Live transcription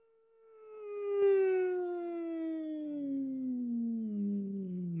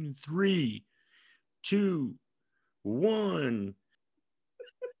3, 2, 1.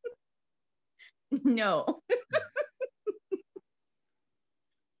 No.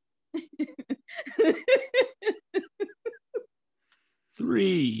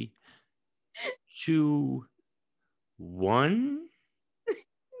 3, 2, 1.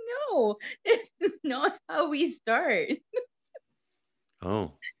 No, it's not how we start.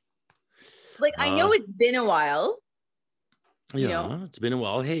 Oh, Like, I know it's been a while. You know? yeah, it's been a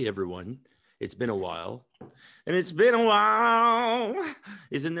while. Hey, everyone. It's been a while. And it's been a while.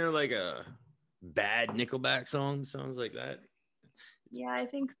 Isn't there like a bad Nickelback song? Sounds like that. Yeah, I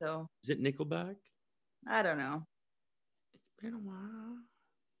think so. Is it Nickelback? I don't know. It's been a while.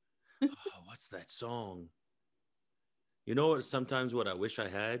 Oh, what's that song? You know what? Sometimes what I wish I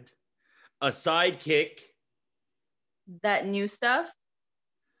had? A sidekick. That new stuff?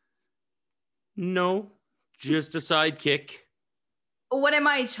 No, just a sidekick. What am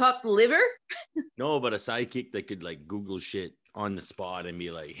I, chopped liver? No, but a sidekick that could like Google shit on the spot and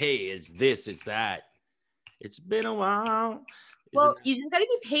be like, hey, it's this, it's that. It's been a while. Well, you just gotta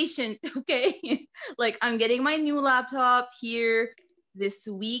be patient, okay? Like, I'm getting my new laptop here this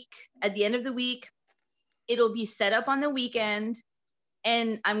week. At the end of the week, it'll be set up on the weekend,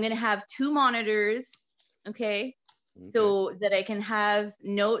 and I'm gonna have 2 monitors, okay? So that I can have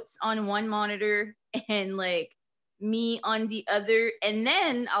notes on one monitor and like me on the other, and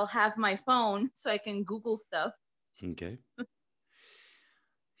then I'll have my phone so I can Google stuff. Okay.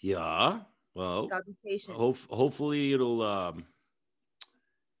 Yeah. Well, Just gotta be patient. hopefully it'll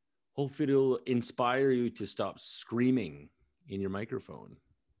inspire you to stop screaming in your microphone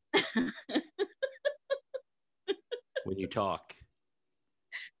when you talk.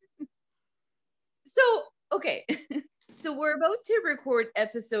 So, okay. So we're about to record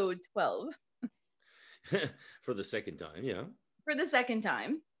episode 12 for the second time, yeah. for the second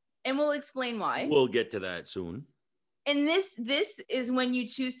time, and we'll explain why. We'll get to that soon. And this is when you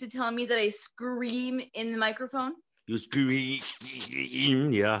choose to tell me that I scream in the microphone. You scream,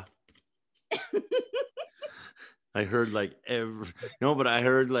 yeah. I heard like but I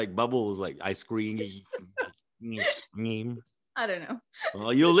heard like bubbles, like I scream. I don't know.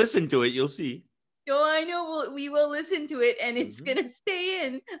 Well, you'll listen to it, you'll see. Oh, I know. We will listen to it, and it's gonna stay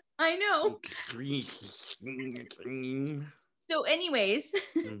in. I know. So, anyways,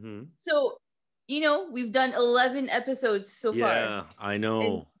 so we've done 11 episodes so far. Yeah, I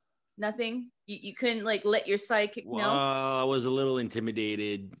know. Nothing. You couldn't like let your psychic know. I was a little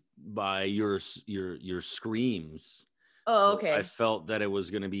intimidated by your screams. Oh, okay. I felt that it was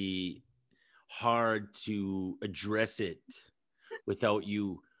going to be hard to address it without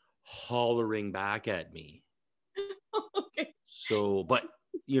you hollering back at me. Okay. So, but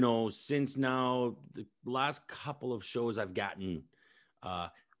since now the last couple of shows I've gotten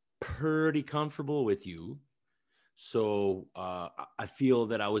pretty comfortable with you. So I feel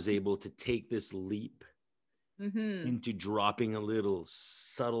that I was able to take this leap into dropping a little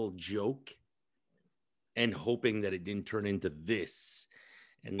subtle joke and hoping that it didn't turn into this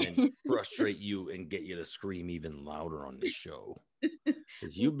and then frustrate you and get you to scream even louder on this show.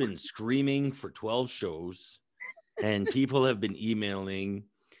 Because you've been screaming for 12 shows and people have been emailing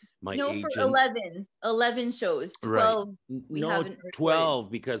my agent. For 11 shows. 12 right. we haven't recorded.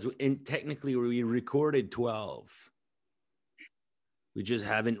 12 because technically we recorded 12. We just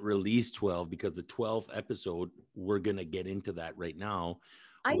haven't released 12 because the 12th episode, we're going to get into that right now.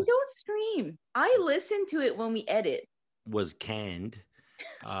 I don't scream. I listen to it when we edit. Was canned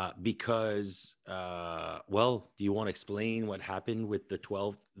because, do you want to explain what happened with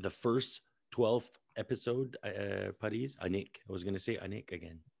the first 12th episode, Paris? Anik. I was going to say Anik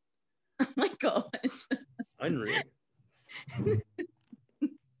again. Oh my gosh. Unreal.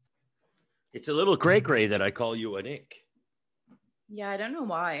 It's a little cray-cray that I call you Anik. Yeah, I don't know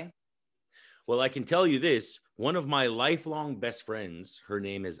why. Well, I can tell you this. One of my lifelong best friends, her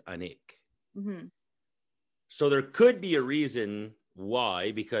name is Anik. Mm-hmm. So there could be a reason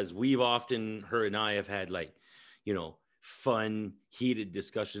why, because her and I have had fun, heated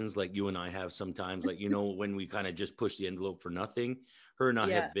discussions like you and I have sometimes, when we kind of just push the envelope for nothing. Her and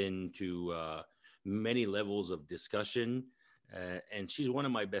I have been to many levels of discussion, and she's one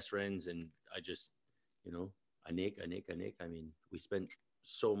of my best friends. And I just, Anik. I mean, we spent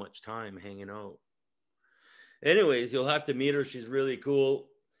so much time hanging out. Anyways, you'll have to meet her. She's really cool.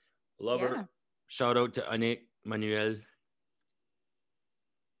 Love her. Shout out to Anik Manuel.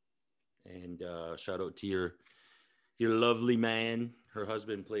 And shout out to your lovely man. Her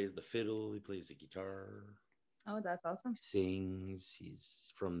husband plays the fiddle. He plays the guitar. Oh, that's awesome. He sings.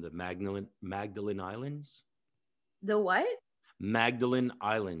 He's from the Magdalene Islands. The what? Magdalene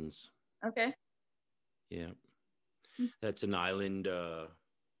Islands. Okay. Yeah. That's an island.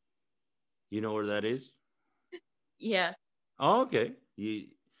 You know where that is? Yeah. Oh, okay. You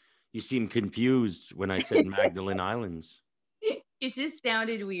seem confused when I said Magdalene Islands. It just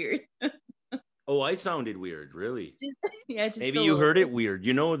sounded weird. Oh, I sounded weird, really. Just Maybe a you little heard bit. it weird.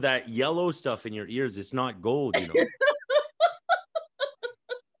 You know that yellow stuff in your ears, it's not gold, you know.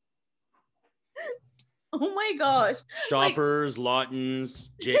 Oh my gosh. Like, Shoppers,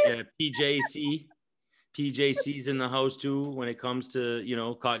 Lawtons, PJC. PJC's in the house too when it comes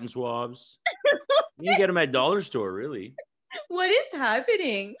to, cotton swabs. You can get them at dollar store, really. what is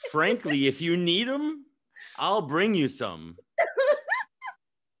happening? Frankly, if you need them, I'll bring you some.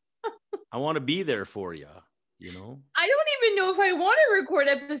 I want to be there for you, you know? I don't even know if I want to record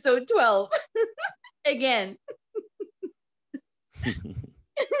episode 12 again.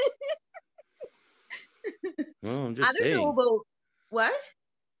 Well, I'm I just don't know saying. about what?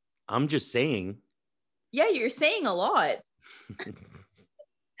 I'm just saying. Yeah, you're saying a lot.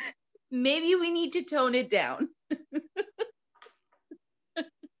 Maybe we need to tone it down.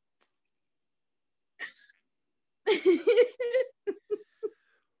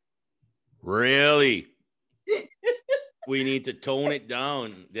 Really? We need to tone it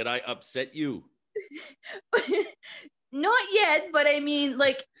down. Did I upset you? Not yet, but I mean,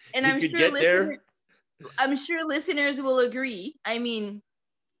 like, and You could get there. I'm sure listeners will agree. I mean,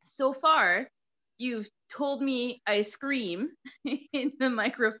 so far, you've told me I scream in the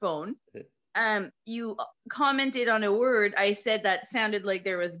microphone. You commented on a word I said that sounded like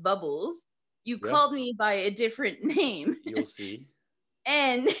there was bubbles. You called me by a different name. You'll see.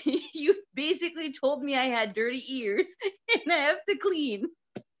 And you basically told me I had dirty ears and I have to clean.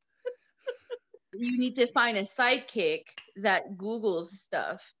 You need to find a sidekick that Googles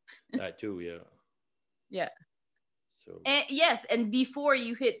stuff. That too, yeah. Yeah. So And yes, and before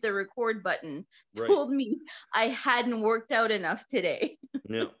you hit the record button, told me I hadn't worked out enough today.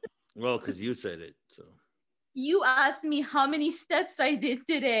 Yeah. Well, because you said it. So you asked me how many steps I did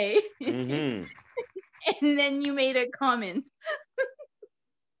today. Mm-hmm. And then you made a comment.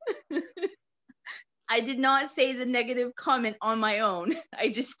 I did not say the negative comment on my own. I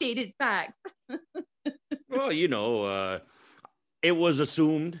just stated facts. Well, it was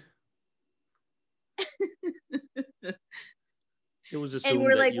assumed. It was assumed and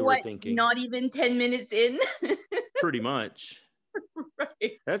we're that like, you what, were thinking. not even 10 minutes in? Pretty much.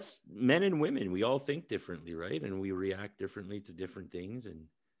 Right. That's men and women. We all think differently, right? And we react differently to different things. And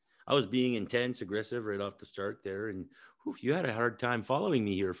I was being intense, aggressive right off the start there. And you had a hard time following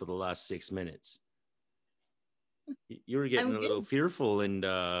me here for the last 6 minutes. You were getting a little fearful and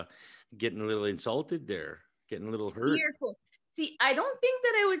getting a little insulted there, getting a little hurt. Fearful. See, I don't think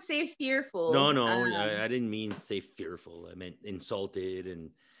that I would say fearful. No, I didn't mean to say fearful. I meant insulted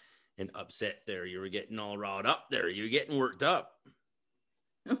and upset there. You were getting all riled up there. You were getting worked up.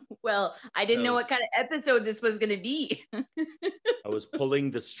 Well, I didn't know what kind of episode this was going to be. I was pulling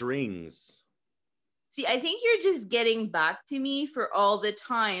the strings. See, I think you're just getting back to me for all the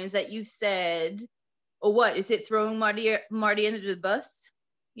times that you said, oh, what? Is it throwing Marty under the bus?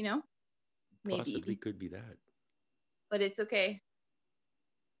 You know? Maybe. Possibly could be that. But it's okay.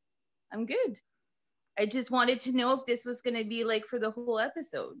 I'm good. I just wanted to know if this was going to be like for the whole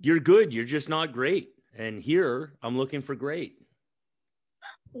episode. You're good. You're just not great. And here, I'm looking for great.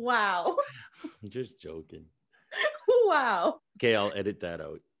 Wow. I'm just joking. Wow. Okay, I'll edit that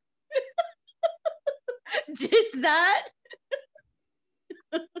out. Just that?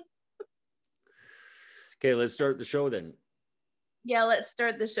 Okay, let's start the show then. Yeah, let's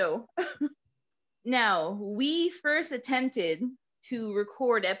start the show. Now, we first attempted to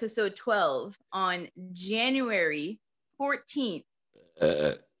record episode 12 on January 14th,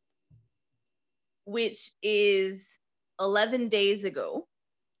 which is 11 days ago.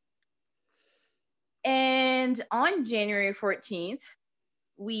 And on January 14th,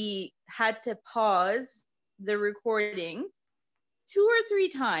 we had to pause the recording 2 or 3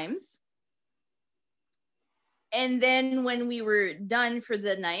 times. And then when we were done for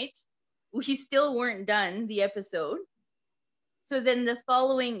the night, we still weren't done the episode. So then the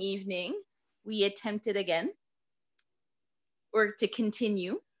following evening, we attempted again, or to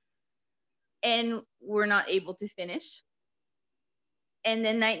continue, and we're not able to finish. And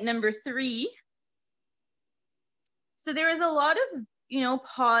then night number 3, so there was a lot of,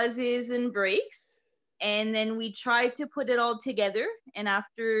 pauses and breaks. And then we tried to put it all together. And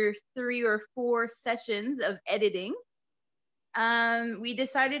after 3 or 4 sessions of editing, we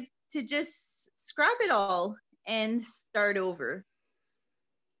decided to just scrap it all and start over.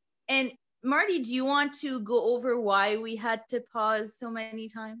 And Marty, do you want to go over why we had to pause so many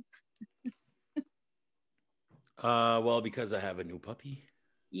times? Well, because I have a new puppy.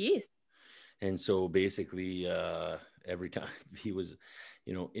 Yes. And so basically, every time he was,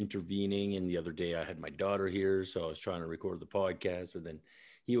 intervening. And the other day I had my daughter here, so I was trying to record the podcast, but then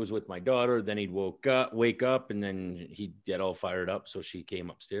he was with my daughter. Then he'd wake up, and then he'd get all fired up. So she came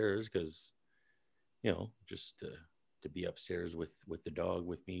upstairs because, just to be upstairs with the dog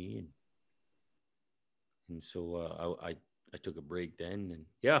with me, and so I took a break then, and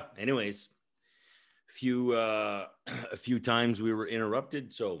yeah. Anyways, a few times we were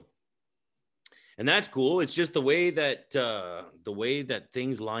interrupted, so. And that's cool. It's just the way that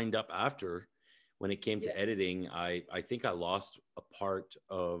things lined up after when it came to editing. I think I lost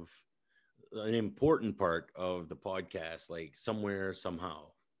an important part of the podcast, like somewhere, somehow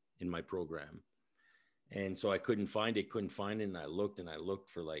in my program. And so I couldn't find it. And I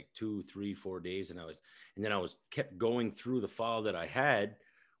looked for like 2, 3, 4 days. And then I was kept going through the file that I had,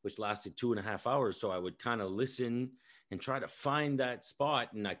 which lasted 2.5 hours. So I would kind of listen and try to find that spot,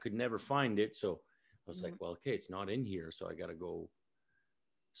 and I could never find it. So I was like, well, okay, it's not in here. So I got to go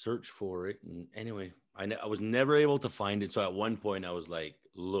search for it. And anyway, I was never able to find it. So at one point I was like,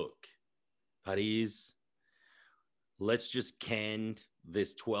 look, Paris, let's just can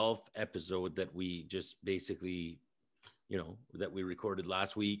this 12th episode that we just basically, that we recorded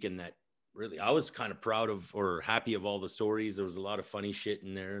last week. And that really, I was kind of proud of or happy of all the stories. There was a lot of funny shit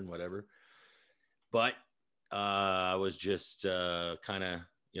in there and whatever. But I was just kind of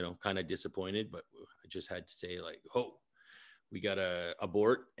disappointed, but I just had to say like, oh, we got to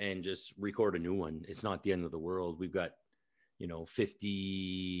abort and just record a new one. It's not the end of the world. We've got,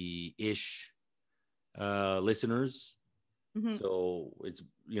 50-ish listeners. Mm-hmm. So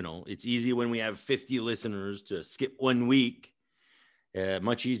it's easy when we have 50 listeners to skip 1 week,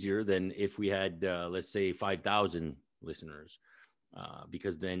 much easier than if we had, let's say 5,000 listeners,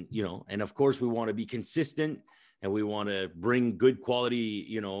 because then, and of course we want to be consistent. And we want to bring good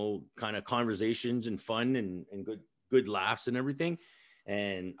quality, kind of conversations and fun and good laughs and everything.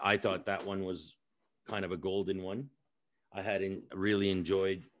 And I thought that one was kind of a golden one. I really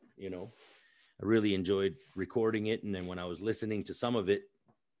enjoyed recording it. And then when I was listening to some of it,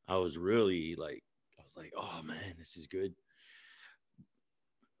 I was like, oh man, this is good.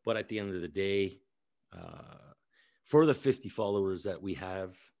 But at the end of the day, for the 50 followers that we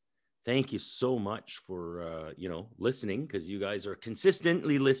have, thank you so much for, listening, because you guys are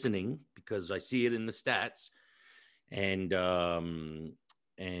consistently listening, because I see it in the stats. And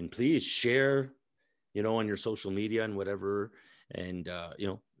please share, on your social media and whatever. And,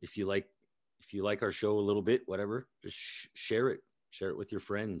 if you like our show a little bit, whatever, just share it with your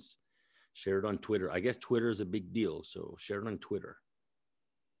friends, share it on Twitter. I guess Twitter is a big deal. So share it on Twitter.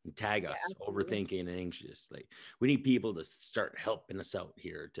 And tag us, Overthinking and Anxious. Like, we need people to start helping us out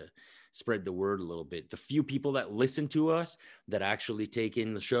here to spread the word a little bit. The few people that listen to us, that actually take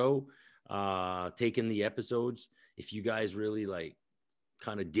in the show, take in the episodes, if you guys really like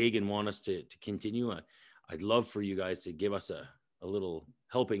kind of dig and want us to continue, I'd love for you guys to give us a little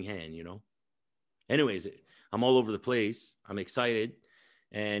helping hand, Anyways, I'm all over the place. I'm excited.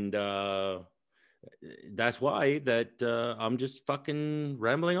 And that's why I'm just fucking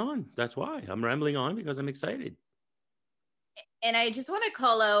rambling on. That's why I'm rambling on, because I'm excited. And I just want to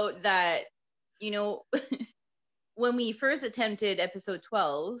call out that, when we first attempted episode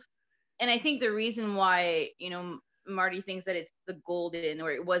 12, and I think the reason why, Marty thinks that it's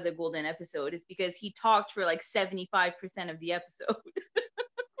it was a golden episode, is because he talked for like 75% of the episode.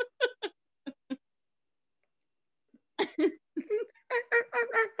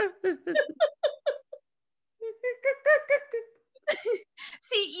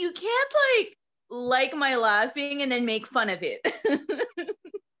 See, you can't like my laughing and then make fun of it.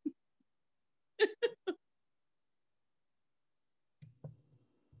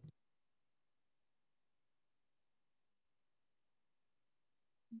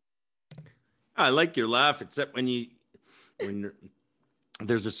 I like your laugh, except when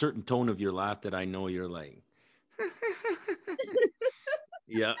there's a certain tone of your laugh that I know you're like,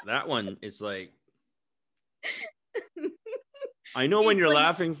 yeah, that one. It's like, I know when you're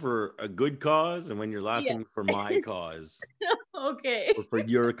laughing for a good cause and when you're laughing for my cause. Okay. Or for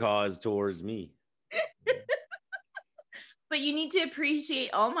your cause towards me. But you need to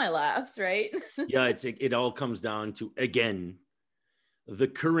appreciate all my laughs, right? Yeah, it all comes down to, again, the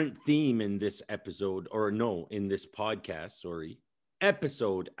current theme in this episode, in this podcast,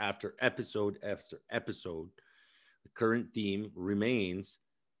 episode after episode after episode, the current theme remains,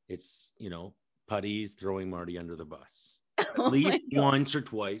 it's, Paris throwing Marty under the bus. At least once or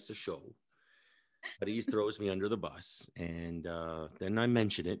twice a show. But he throws me under the bus. And then I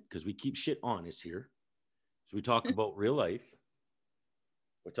mention it because we keep shit honest here. So we talk about real life.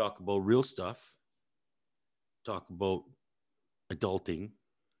 We talk about real stuff. Talk about adulting,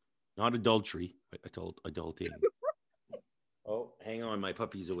 not adultery, adulting. Oh, hang on. My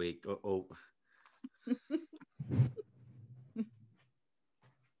puppy's awake. Oh.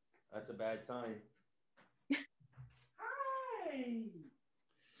 That's a bad sign. Hi.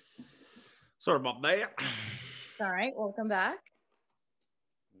 Sorry about that. All right, welcome back.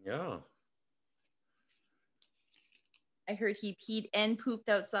 Yeah. I heard he peed and pooped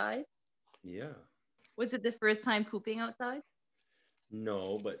outside. Yeah. Was it the first time pooping outside?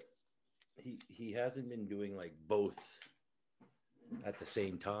 No, but he hasn't been doing like both at the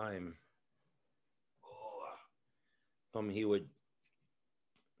same time. He would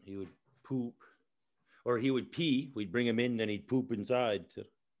poop, or he would pee. We'd bring him in, and he'd poop inside. So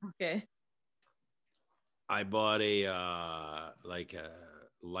Okay. I bought a like a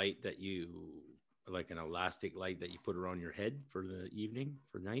light that like an elastic light that you put around your head for the evening,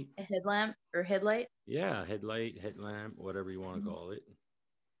 for night. A headlamp or headlight? Yeah, headlight, headlamp, whatever you want to call it.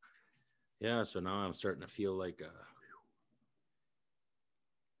 Yeah, so now I'm starting to feel like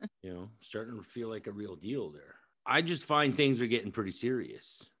starting to feel like a real deal there. I just find things are getting pretty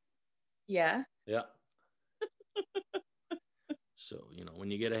serious. Yeah. Yeah. So,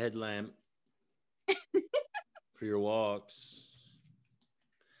 when you get a headlamp for your walks,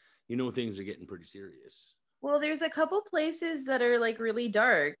 things are getting pretty serious. Well, there's a couple places that are like really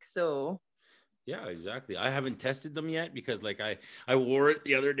dark, so. Yeah, exactly. I haven't tested them yet because like I wore it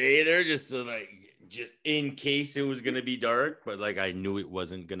the other day there just in case it was going to be dark, but like I knew it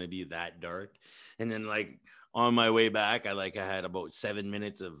wasn't going to be that dark. And then like on my way back, I had about 7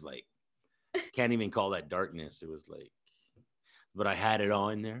 minutes of like, can't even call that darkness. It was like, but I had it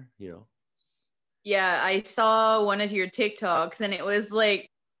on there, Yeah, I saw one of your TikToks and it was like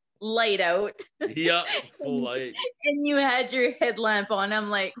light out. Yeah, full light. And you had your headlamp on. I'm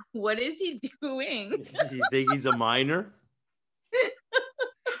like, what is he doing? You think he's a minor?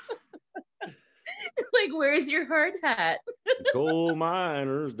 Like, where's your hard hat? Coal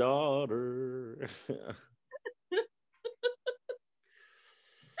miner's daughter.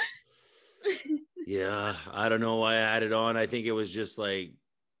 Yeah, I don't know why I had it on. I think it was just like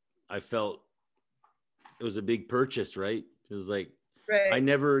I felt it was a big purchase, right? It was like right. I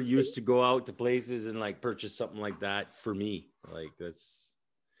never used to go out to places and like purchase something like that for me. Like that's,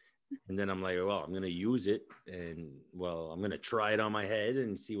 and then I'm like, well, I'm gonna use it, and well, I'm gonna try it on my head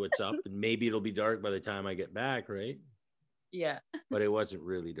and see what's up, and maybe it'll be dark by the time I get back, right? Yeah. But it wasn't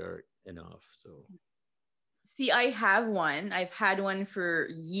really dark enough. So see, I have one. I've had one for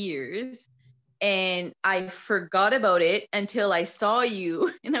years. And I forgot about it until I saw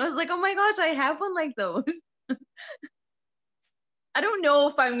you. And I was like, oh my gosh, I have one like those. I don't know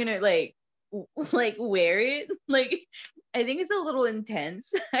if I'm going to like wear it. Like, I think it's a little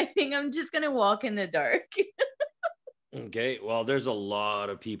intense. I think I'm just going to walk in the dark. Okay. Well, there's a lot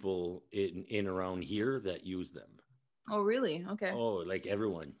of people in around here that use them. Oh, really? Okay. Oh, like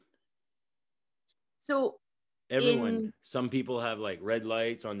everyone. So everyone, some people have like red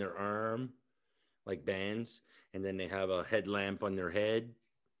lights on their arm, like bands, and then they have a headlamp on their head.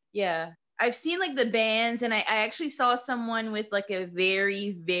 Yeah. I've seen like the bands, and I actually saw someone with like a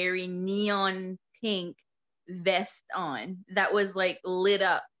very, very neon pink vest on that was like lit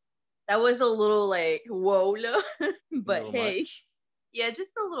up. That was a little like, whoa, but hey, much. Yeah,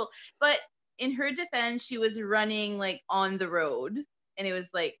 just a little. But in her defense, she was running like on the road and it was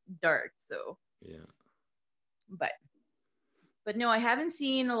like dark. So yeah. But no, I haven't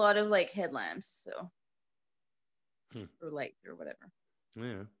seen a lot of like headlamps, so or lights or whatever.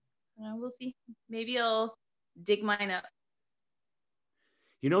 Yeah. We'll see. Maybe I'll dig mine up.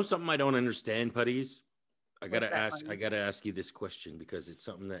 Something I don't understand, Putties? I gotta ask you this question because it's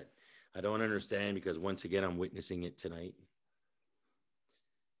something that I don't understand because once again I'm witnessing it tonight.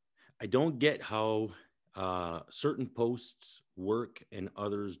 I don't get how certain posts work and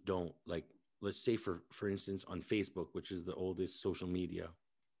others don't. Like, let's say for instance on Facebook, which is the oldest social media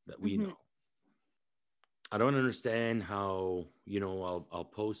that we know. I don't understand how, I'll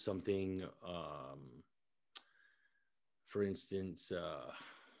post something, for instance,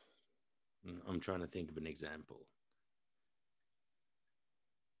 I'm trying to think of an example.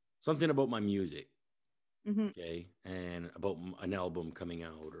 Something about my music, okay, and about an album coming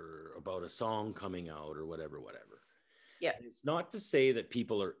out or about a song coming out or whatever. Yeah. And it's not to say that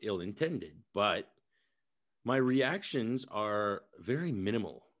people are ill-intended, but my reactions are very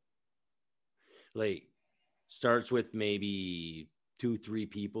minimal. Like, starts with maybe 2-3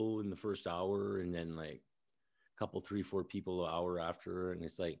 people in the first hour, and then like a couple 3-4 people an hour after, and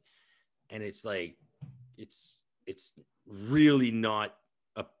it's like it's really not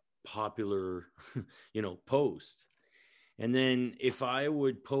a popular post. And then if I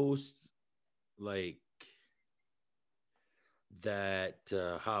would post like that,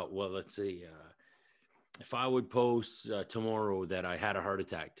 let's say if I would post tomorrow that I had a heart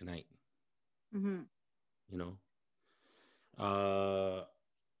attack tonight, Mm-hmm. you know,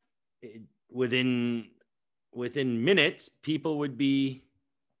 within minutes, people would be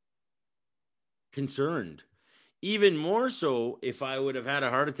concerned. Even more so if I would have had a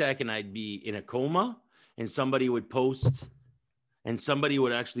heart attack and I'd be in a coma, and somebody would post, and somebody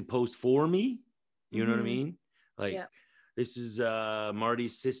would actually post for me. You know what I mean? Like, Yeah. this is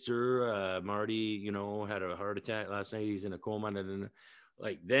Marty's sister. Marty, had a heart attack last night. He's in a coma. And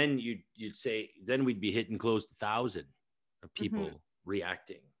like, then you'd say, then we'd be hitting close to 1,000 of people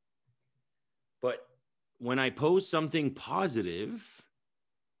reacting. But when I post something positive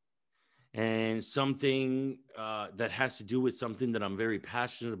and something that has to do with something that I'm very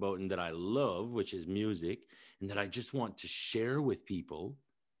passionate about and that I love, which is music, and that I just want to share with people,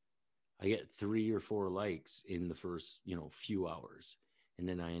 I get 3 or 4 likes in the first, few hours. And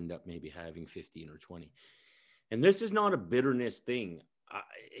then I end up maybe having 15 or 20. And this is not a bitterness thing.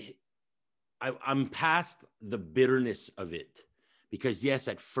 I'm past the bitterness of it, because yes,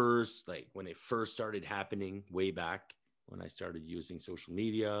 at first, like when it first started happening way back, when I started using social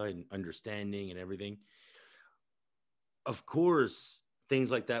media and understanding and everything, of course, things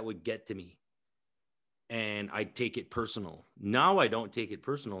like that would get to me. And I take it personal. Now I don't take it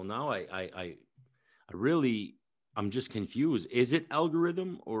personal. Now I really, I'm just confused. Is it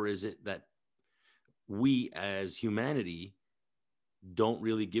algorithm, or is it that we as humanity don't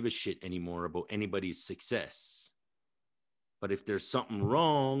really give a shit anymore about anybody's success? But if there's something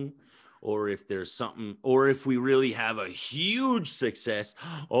wrong, or if we really have a huge success,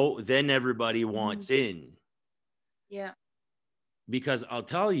 then everybody wants in. Yeah. Because I'll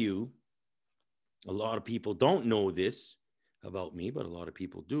tell you, a lot of people don't know this about me, but a lot of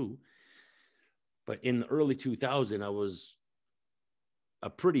people do. But in the early 2000s, I was a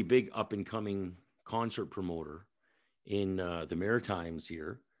pretty big up and coming concert promoter in the Maritimes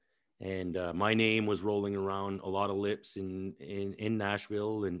here. And my name was rolling around a lot of lips in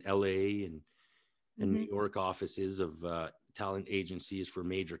Nashville and LA and New York offices of talent agencies for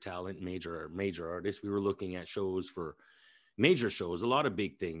major talent, major artists. We were looking at shows for major shows, a lot of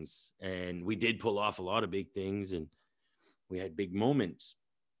big things. And we did pull off a lot of big things, and we had big moments.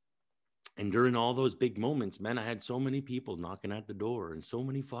 And during all those big moments, man, I had so many people knocking at the door, and so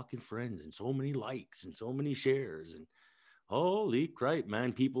many fucking friends, and so many likes, and so many shares. And holy crap,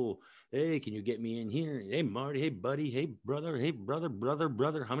 man, people, hey, can you get me in here? Hey, Marty, hey, buddy, hey, brother,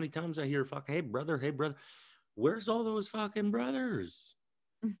 brother. How many times I hear hey, brother, hey, brother. Where's all those fucking brothers?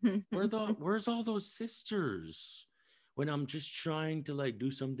 Where's all those sisters? When I'm just trying to like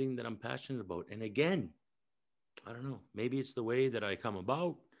do something that I'm passionate about. And again, I don't know, maybe it's the way that I come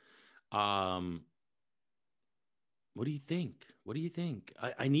about. What do you think? What do you think?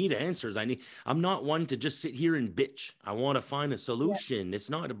 I need answers. I'm not one to just sit here and bitch. I want to find a solution. Yeah. It's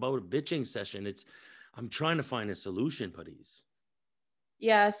not about a bitching session. I'm trying to find a solution, buddies.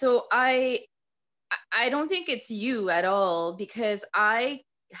 Yeah. So I don't think it's you at all, because I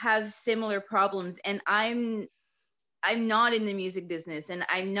have similar problems, and I'm not in the music business, and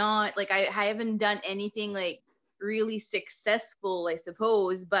I'm not like, I haven't done anything like really successful, I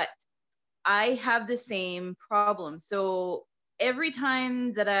suppose, but I have the same problem. So every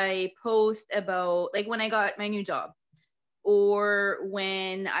time that I post about, like when I got my new job, or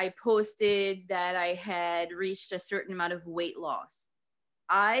when I posted that I had reached a certain amount of weight loss,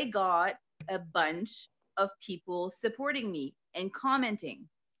 I got a bunch of people supporting me and commenting.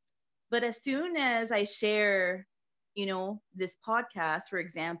 But as soon as I share, this podcast, for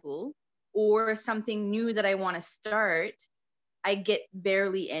example, or something new that I want to start, I get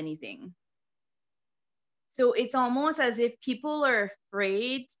barely anything. So it's almost as if people are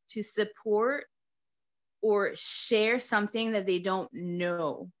afraid to support or share something that they don't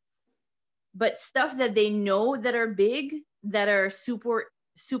know. But stuff that they know that are big, that are super,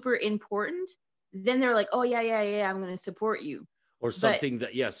 super important, then they're like, oh, yeah, I'm going to support you. Or something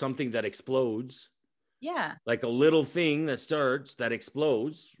something that explodes. Yeah. Like a little thing that starts, that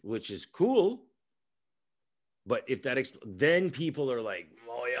explodes, which is cool. But if that, then people are like,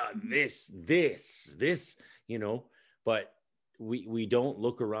 oh yeah, this, but we don't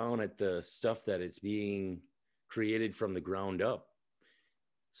look around at the stuff that it's being created from the ground up.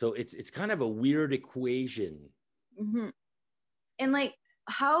 So it's kind of a weird equation. Mm-hmm. And like,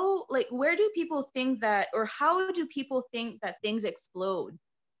 how, like, where do people think that, or how do people think that things explode?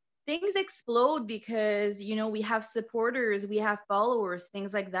 Things explode because, you know, we have supporters, we have followers,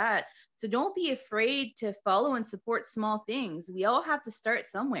 things like that. So don't be afraid to follow and support small things. We all have to start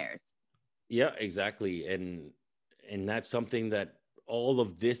somewheres. Yeah, exactly. And that's something that all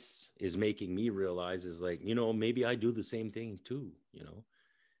of this is making me realize is like, you know, maybe I do the same thing too, you know.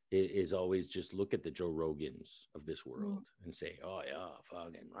 It is always just look at the Joe Rogans of this world and say, oh yeah,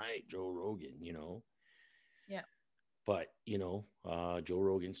 fucking right, Joe Rogan, you know. Yeah. But, you know, Joe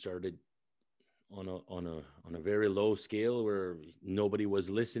Rogan started on a very low scale where nobody was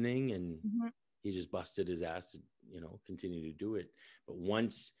listening, and Mm-hmm. he just busted his ass to, you know, continue to do it. But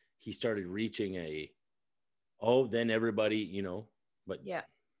once he started reaching then everybody, you know. But Yeah.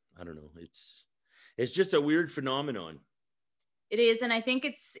 I don't know, it's just a weird phenomenon. It is, and I think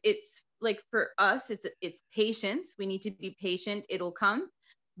it's like, for us, it's patience. We need to be patient. It'll come.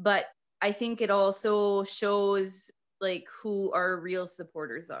 But I think it also shows like who our real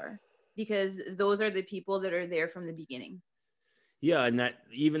supporters are, because those are the people that are there from the beginning. Yeah, and that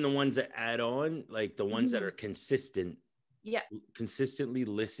even the ones that add on, like the ones that Mhm. are consistent, Yeah. consistently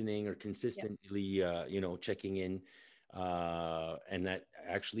listening or Yeah. consistently you know, checking in, and that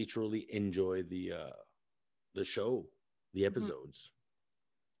actually truly enjoy the show, the Mhm. episodes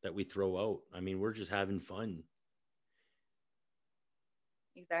that we throw out. I mean, we're just having fun.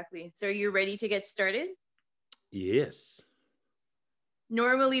 Exactly. So you're ready to get started? Yes.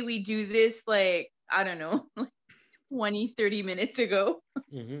 Normally we do this like, I don't know, 20-30 minutes ago.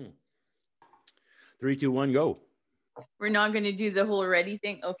 Mm-hmm. 3, 2, 1, go. We're not going to do the whole ready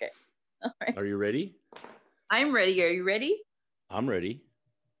thing. Okay. All right. Are you ready? I'm ready. Are you ready? I'm ready.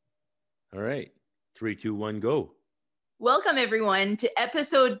 All right. 3, 2, 1, go. Welcome, everyone, to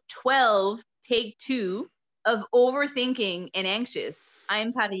episode 12, take 2 of Overthinking and Anxious.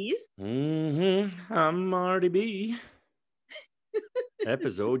 I'm Paris. Mm-hmm. I'm Marty B.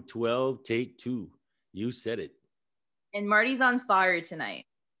 Episode 12, take 2. You said it. And Marty's on fire tonight.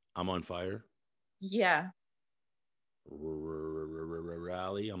 I'm on fire. Yeah.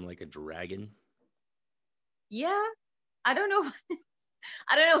 Rally. I'm like a dragon. Yeah. I don't know.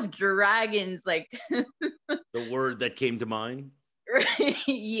 I don't know if dragons, like, The word that came to mind.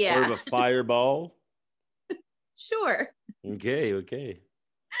 yeah. Or of a fireball. Sure. Okay.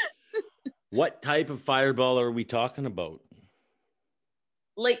 What type of fireball are we talking about?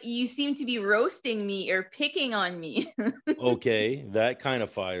 Like, you seem to be roasting me or picking on me. Okay, that kind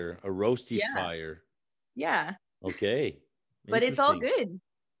of fire, a roasty Yeah. fire. Yeah. Okay, But it's all interesting. good.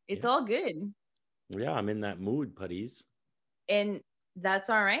 It's Yeah, all good. yeah, I'm in that mood, putties. And that's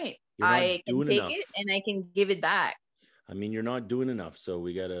all right. You're not I can doing take enough. it and I can give it back. I mean, you're not doing enough, so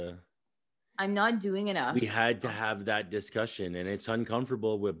I'm not doing enough. we had to have that discussion, and it's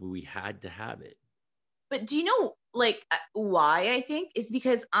uncomfortable, but we had to have it. But do you know, like, why I think is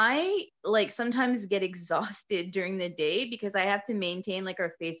because I, like, sometimes get exhausted during the day because I have to maintain like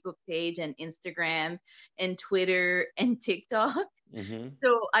our Facebook page and Instagram and Twitter and TikTok. Mm-hmm.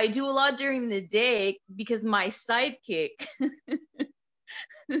 So I do a lot during the day because my sidekick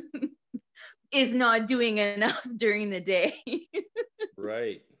is not doing enough during the day.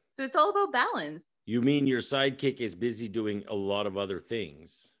 Right. So it's all about balance. You mean your sidekick is busy doing a lot of other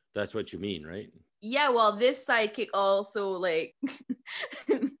things? That's what you mean, right? Yeah, well, this sidekick also like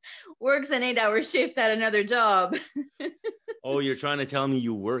works an 8-hour shift at another job. Oh, you're trying to tell me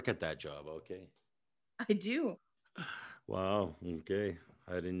you work at that job. Okay. I do. Wow. Okay.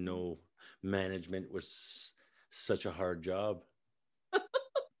 I didn't know management was such a hard job.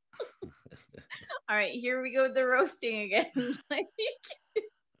 All right, here we go with the roasting again. Like,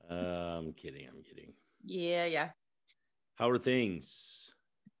 I'm kidding. yeah. How are things?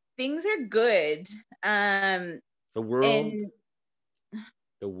 Things are good. The world, And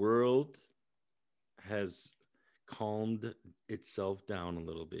the world has calmed itself down a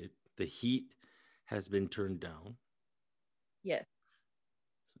little bit. The heat has been turned down. yes.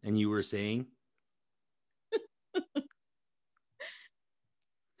 And you were saying?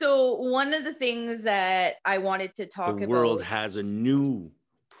 So one of the things that I wanted to The talk world about, has a new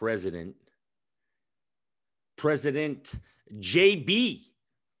president. President JB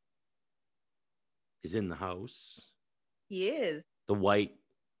is in the house. he is. The White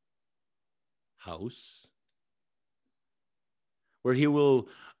House, where he will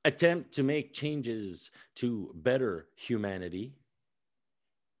attempt to make changes to better humanity.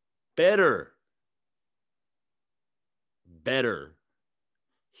 Better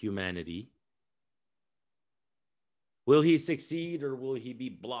humanity. Will he succeed, or will he be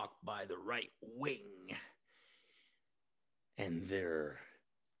blocked by the right wing and their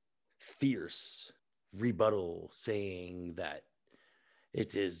fierce rebuttal saying that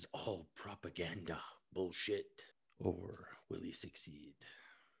it is all propaganda bullshit, or will he succeed?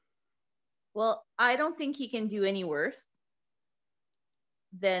 Well, I don't think he can do any worse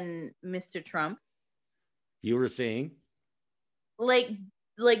than Mr. Trump. You were saying? Like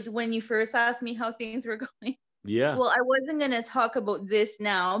when you first asked me how things were going. Yeah. Well, I wasn't going to talk about this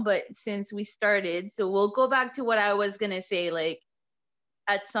now, but since we started, so we'll go back to what I was going to say, like,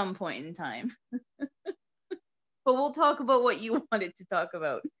 at some point in time. But we'll talk about what you wanted to talk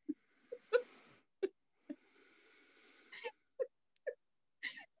about.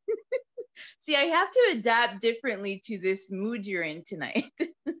 See, I have to adapt differently to this mood you're in tonight.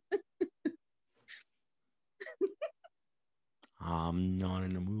 I'm not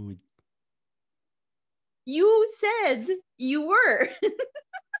in the mood. You said you were.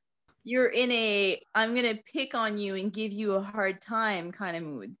 You're in a I'm going to pick on you and give you a hard time kind of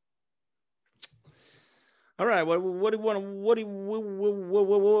mood. All right, what are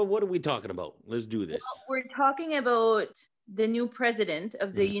we talking about? Let's do this. Well, we're talking about the new president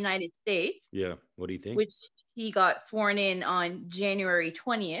of the United States. Yeah, what do you think? Which he got sworn in on January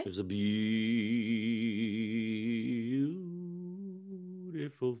 20th. It was a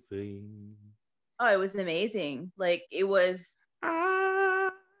beautiful thing. Oh, it was amazing. Like, it was. I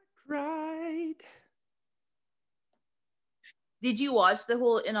cried. Did you watch the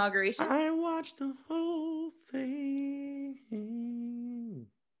whole inauguration? I watched the whole thing.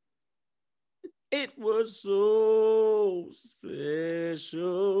 It was so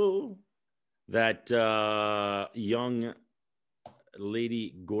special. That young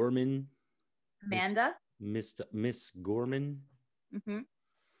lady Gorman. Amanda? Miss Gorman. Mm-hmm.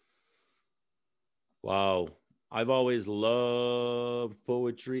 Wow. I've always loved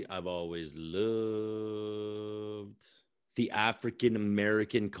poetry. I've always loved the African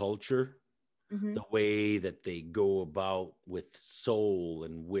American culture, the way that they go about with soul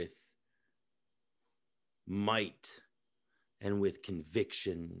and with might and with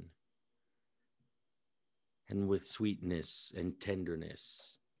conviction and with sweetness and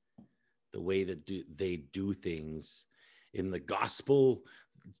tenderness, the way that they do things in the gospel,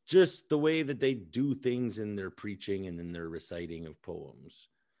 just the way that they do things in their preaching and in their reciting of poems.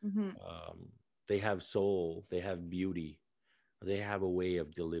 They have soul, they have beauty, they have a way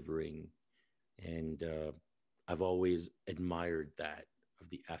of delivering. And I've always admired that of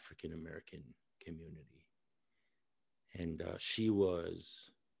the African American community. And she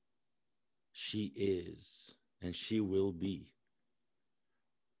is, and she will be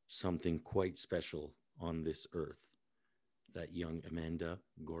something quite special on this earth, that young Amanda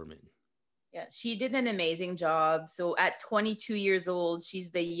Gorman. Yeah, she did an amazing job. So at 22 years old,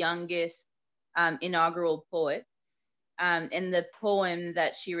 she's the youngest inaugural poet. And the poem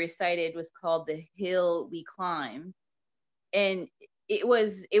that she recited was called "The Hill We Climb." And it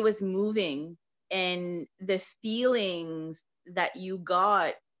was moving, and the feelings that you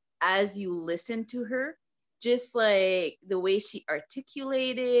got as you listened to her, just like the way she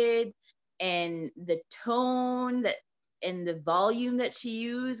articulated and the tone that and the volume that she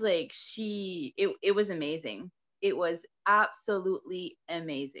used, like it was amazing. It was absolutely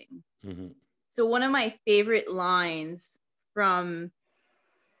amazing. So one of my favorite lines from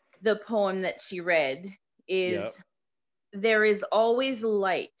the poem that she read is, "There is always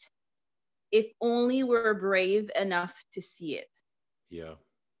light, if only we're brave enough to see it." Yeah,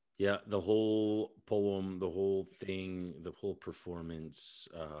 the whole poem, the whole thing, the whole performance,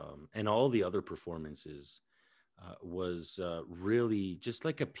 and all the other performances was really just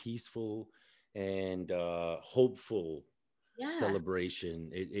like a peaceful and hopeful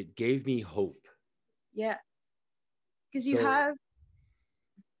celebration. It gave me hope. Yeah. Because you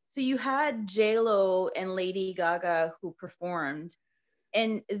had J-Lo and Lady Gaga who performed,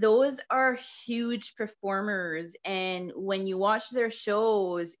 and those are huge performers. And when you watch their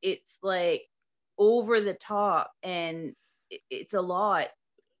shows, it's like over the top and it's a lot.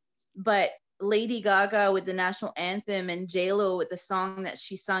 But Lady Gaga with the national anthem and J-Lo with the song that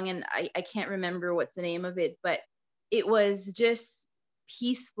she sung, and I can't remember what's the name of it, but it was just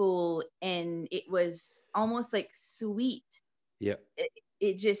peaceful and it was almost like sweet. Yeah.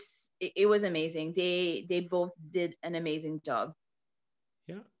 It was amazing. They both did an amazing job.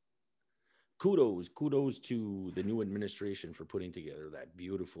 Yeah. Kudos to the new administration for putting together that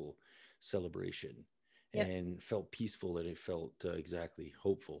beautiful celebration. And felt peaceful, and it felt exactly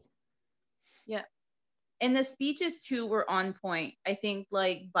hopeful. Yeah. And the speeches too were on point. I think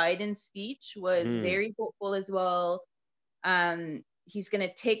like Biden's speech was very hopeful as well. He's going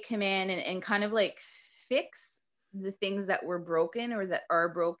to take command and kind of like fix the things that were broken or that are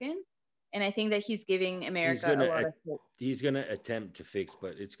broken. And I think that he's giving He's America a gonna lot of hope. he's gonna attempt to fix,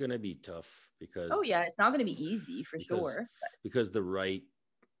 but it's gonna be tough Oh yeah, it's not going to be easy for because sure. because the right,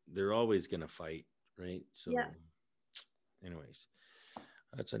 they're always gonna fight, right? Yeah. So, anyways,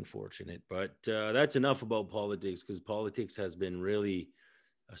 that's unfortunate, but that's enough about politics, because politics has been really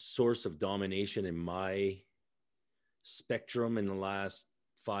a source of domination in my spectrum in the last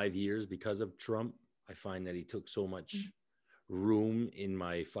 5 years because of Trump. I find that he took so much room in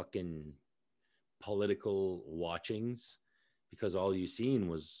my fucking political watchings because all you seen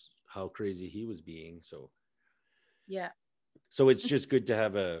was how crazy he was being. Yeah. So it's just good to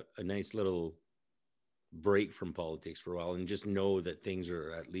have a nice little break from politics for a while and just know that things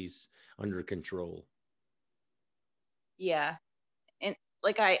are at least under control. Yeah. And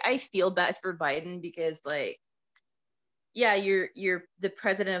like I feel bad for Biden because like yeah, you're the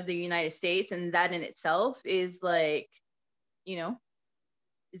president of the United States, and that in itself is like, you know,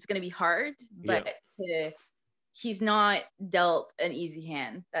 it's going to be hard, Yeah. but he's not dealt an easy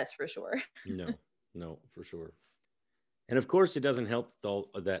hand, that's for sure. No, no, for sure. And of course, it doesn't help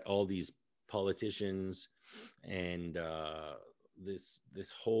that all these politicians and this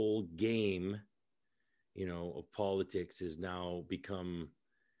whole game, of politics has now become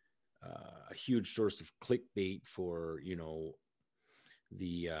a huge source of clickbait for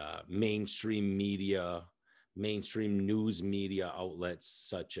the mainstream news media outlets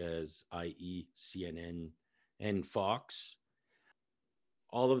such as, i.e., CNN and Fox.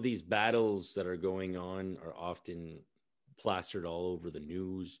 All of these battles that are going on are often plastered all over the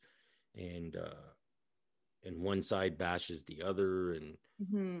news, and one side bashes the other, and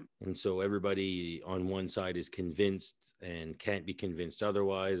so everybody on one side is convinced and can't be convinced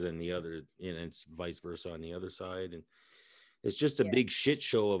otherwise, and the other, it's vice versa on the other side, and it's just a Yeah, big shit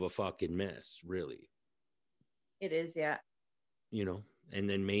show of a fucking mess, really. it is. Yeah. And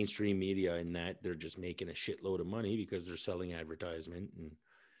then mainstream media, in that they're just making a shitload of money because they're selling advertisement,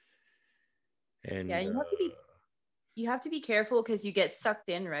 Yeah, and you have to be careful because you get sucked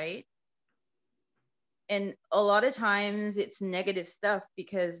in, right? And a lot of times it's negative stuff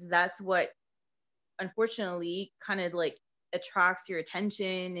because that's what unfortunately kind of like attracts your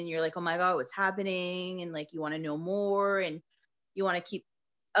attention, and you're like, oh my god, what's happening, and like you want to know more, and you want to keep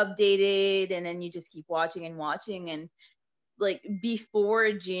updated, and then you just keep watching and watching. And like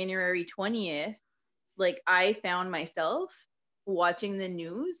before January 20th, like I found myself watching the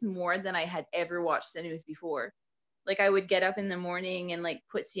news more than I had ever watched the news before. Like I would get up in the morning and like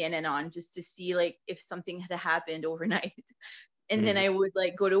put CNN on just to see like if something had happened overnight. And then I would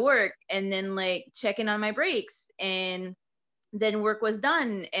like go to work and then like check in on my breaks, and then work was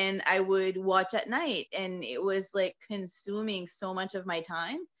done and I would watch at night, and it was like consuming so much of my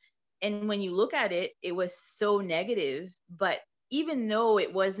time. And when you look at it, it was so negative. But even though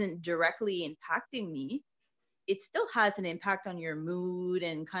it wasn't directly impacting me, it still has an impact on your mood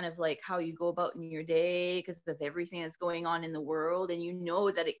and kind of like how you go about in your day because of everything that's going on in the world. And you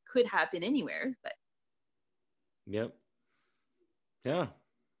know that it could happen anywhere. But yep. Yeah.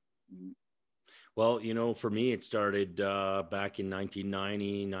 mm, Well, for me, it started back in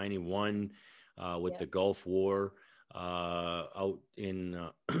 1990, 91 with yeah, the Gulf War out in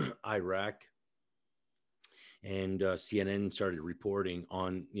Iraq. And CNN started reporting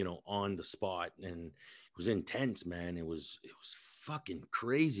on the spot, and it was intense, man. It was fucking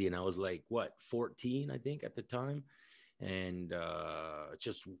crazy. And I was like, what, 14, I think, at the time. And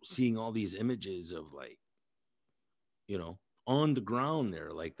just seeing all these images of like, on the ground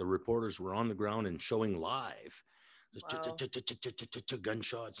there, like the reporters were on the ground and showing live wow,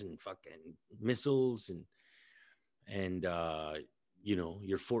 gunshots and fucking missiles, and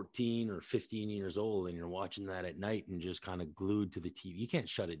you're 14 or 15 years old and you're watching that at night and just kind of glued to the TV. You can't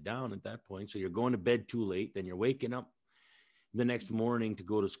shut it down at that point, so you're going to bed too late, then you're waking up the next morning to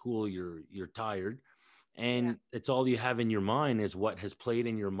go to school. You're tired, yeah, and it's all you have in your mind is what has played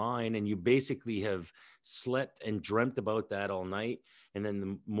in your mind, and you basically have slept and dreamt about that all night, and then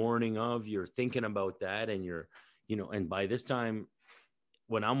the morning of, you're thinking about that, and and by this time,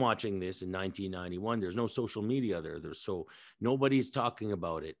 when I'm watching this in 1991, there's no social media so nobody's talking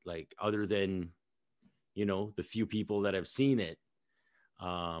about it, like, other than the few people that have seen it.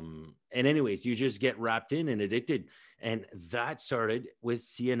 And anyways, you just get wrapped in and addicted, and that started with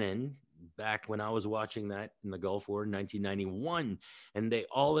CNN back when I was watching that in the Gulf War in 1991, and they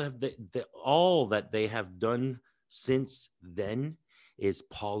all have all that they have done since then is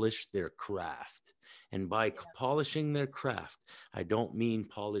polish their craft. And by polishing their craft, I don't mean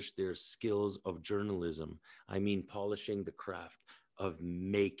polish their skills of journalism. I mean polishing the craft of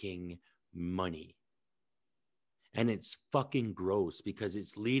making money. And it's fucking gross because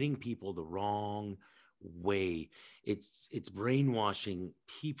it's leading people the wrong way. It's brainwashing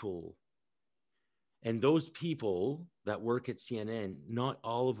people. And those people that work at CNN, not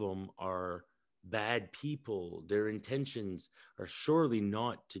all of them are bad people. Their intentions are surely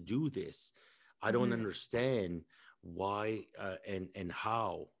not to do this. I don't understand why and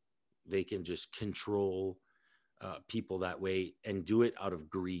how they can just control people that way and do it out of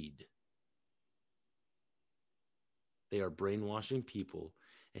greed. They are brainwashing people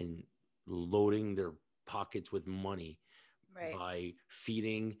and loading their pockets with money Right. by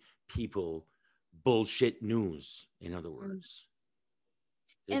feeding people bullshit news. In other words,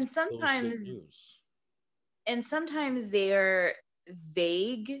 it's And sometimes bullshit news. they're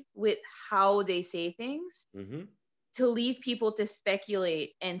vague with how they say things Mm-hmm. to leave people to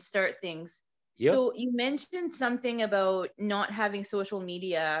speculate and start things. Yep. So you mentioned something about not having social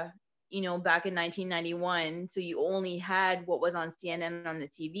media, back in 1991. So you only had what was on CNN on the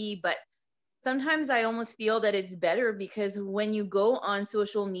TV. But sometimes I almost feel that it's better because when you go on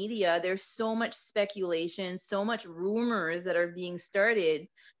social media, there's so much speculation, so much rumors that are being started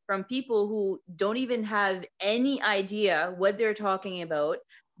from people who don't even have any idea what they're talking about,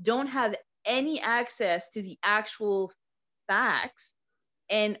 don't have any access to the actual facts,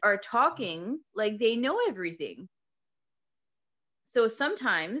 and are talking like they know everything. So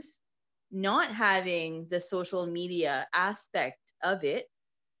sometimes not having the social media aspect of it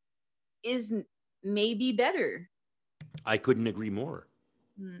is maybe better. I couldn't agree more.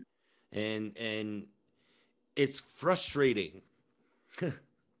 Mm. And it's frustrating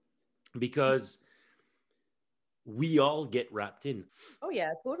because we all get wrapped in. Oh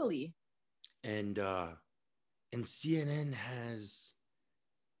yeah, totally. And CNN has,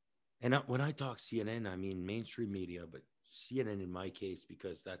 and when I talk CNN, I mean mainstream media, but CNN in my case,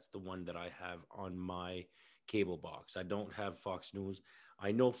 because that's the one that I have on my cable box. I don't have Fox News.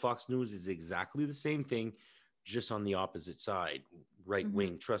 I know Fox News is exactly the same thing, just on the opposite side, right Mm-hmm.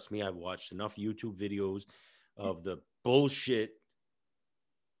 wing. Trust me, I've watched enough YouTube videos of the bullshit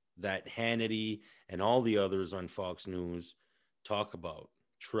that Hannity and all the others on Fox News talk about.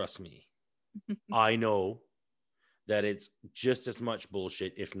 Trust me, I know that it's just as much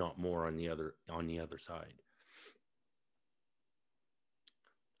bullshit, if not more, on the other side.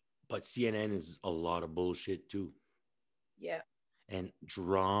 But CNN is a lot of bullshit too. Yeah. And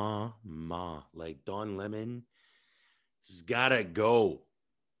drama. Like Don Lemon has gotta go.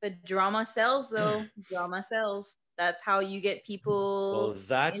 But drama sells though. Drama sells. That's how you get Well, people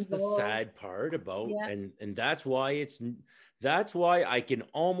that's the involved. sad part about, Yeah. and that's why I can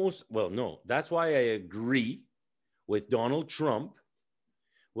almost, well, no, that's why I agree with Donald Trump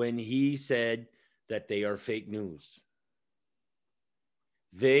when he said that they are fake news.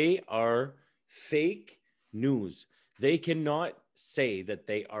 They are fake news. They cannot say that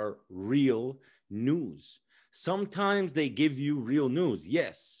they are real news. Sometimes they give you real news,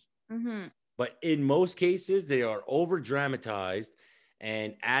 yes. Mm-hmm. But in most cases, they are over dramatized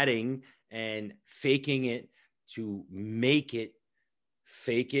and adding and faking it to make it,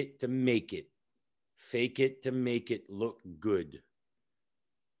 fake it to make it, fake it to make it look good.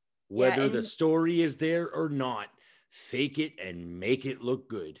 Yeah. Whether the story is there or not, fake it and make it look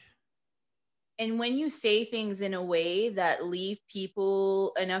good. And when you say things in a way that leave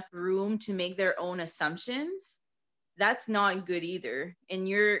people enough room to make their own assumptions, that's not good either. And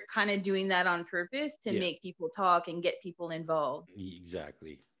you're kind of doing that on purpose to Yeah, make people talk and get people involved.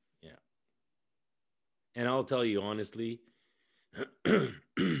 exactly. Yeah. And I'll tell you honestly,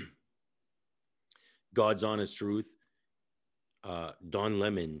 God's honest truth, Don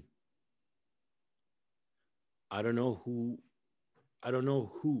Lemon, I don't know who, I don't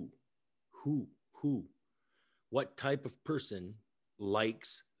know who, who, what type of person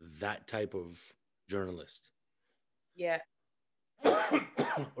likes that type of journalist Yeah.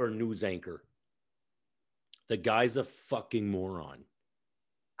 or news anchor. The guy's a fucking moron.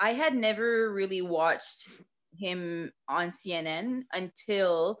 I had never really watched him on CNN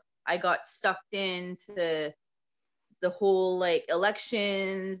until I got sucked into the whole like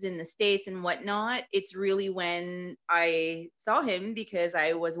elections in the States and whatnot. It's really when I saw him because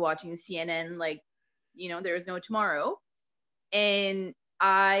I was watching CNN, like, there was no tomorrow. And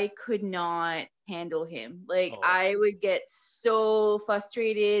I could not handle him. Like, Oh, I would get so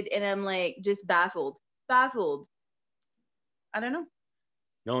frustrated and I'm like just baffled. Baffled. I don't know.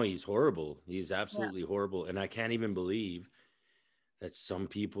 no, he's horrible. He's Yeah. absolutely horrible. And I can't even believe that some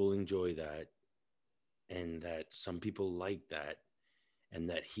people enjoy that and that some people like that and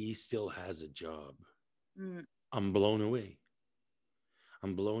that he still has a job. Mm. I'm blown away.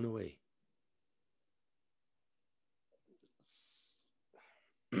 I'm blown away.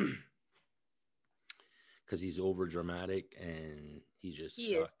 because he's over dramatic and he just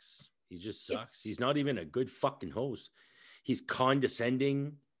He is. sucks. He just It's sucks. He's not even a good fucking host. He's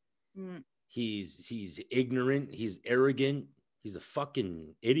condescending. mm, He's ignorant. He's arrogant. He's a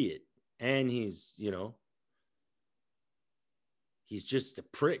fucking idiot. And he's just a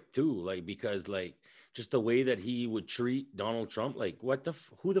prick too. Like, because like just the way that he would treat Donald Trump, like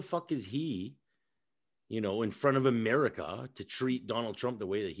who the fuck is he? In front of America to treat Donald Trump the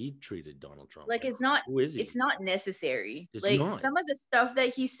way that he treated Donald Trump. like Like, it's not who is he? it's not necessary. It's Like not. some of the stuff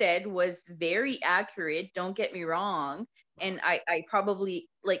that he said was very accurate, don't get me wrong, and I probably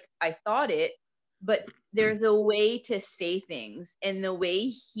like I thought it, but there's a way to say things, and the way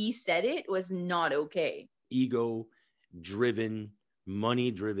he said it was not okay. Ego driven,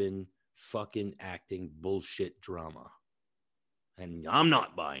 money driven, fucking acting bullshit drama. And I'm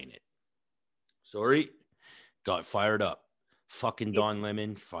not buying it. Sorry. Got fired up. Fucking Don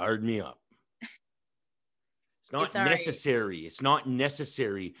Lemon fired me up. It's not It's all right. necessary. It's not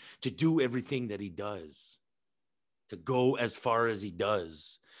necessary to do everything that he does, to go as far as he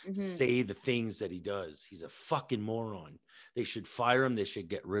does, to say the things that he does. He's a fucking moron. They should fire him. They should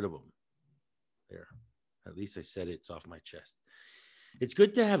get rid of him. There. At least I said it's off my chest. It's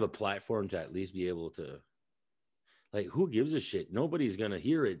good to have a platform to at least be able to, like, who gives a shit? Nobody's going to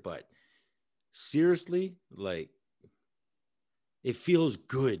hear it, but seriously, like, it feels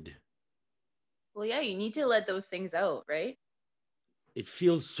good. Well, yeah, you need to let those things out, right? It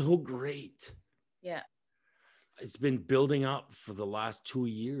feels so great. Yeah. It's been building up for the last 2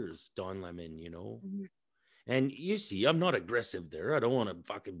 years, Don Lemon, And you see, I'm not aggressive there. I don't want to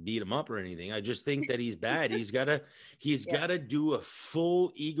fucking beat him up or anything. I just think that he's bad. He's got to do a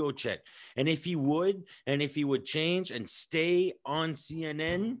full ego check. And if he would change and stay on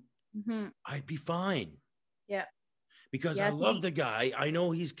CNN, I'd be fine. Yeah. Because I love the guy. I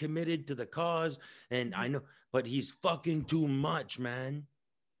know he's committed to the cause, and I know, but he's fucking too much, man.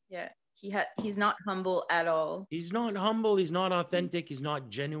 Yeah. He's not humble at all. He's not humble. He's not authentic. He's not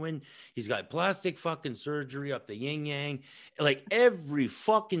genuine. He's got plastic fucking surgery up the yin yang. Like, every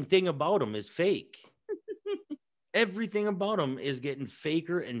fucking thing about him is fake. Everything about him is getting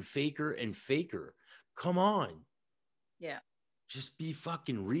faker and faker and faker. Come on. Yeah. Just be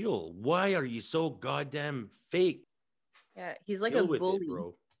fucking real. Why are you so goddamn fake? Yeah, he's like Deal a with bully. it,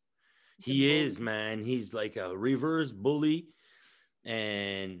 bro. He is, man. He's like a reverse bully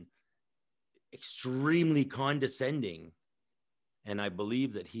and extremely condescending. And I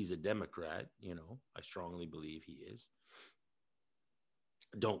believe that he's a Democrat. I strongly believe he is.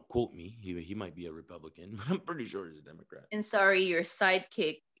 Don't quote me. He might be a Republican, but I'm pretty sure he's a Democrat. And sorry, your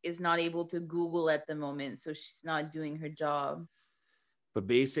sidekick is not able to Google at the moment, so she's not doing her job. But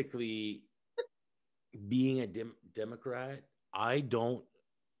basically, being a Democrat, I don't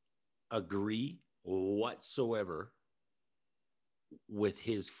agree whatsoever with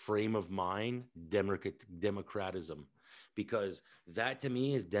his frame of mind, democratism, because that to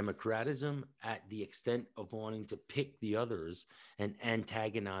me is democratism at the extent of wanting to pick the others and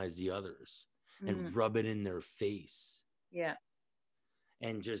antagonize the others and rub it in their face. Yeah.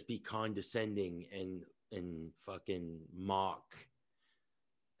 And just be condescending and fucking mock.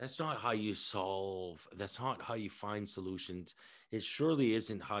 That's not how you solve. That's not how you find solutions. It surely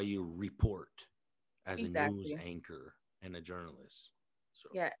isn't how you report as a news anchor and a journalist. So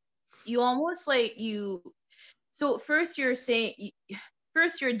yeah, you almost like so first you're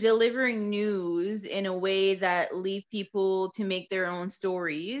delivering news in a way that leave people to make their own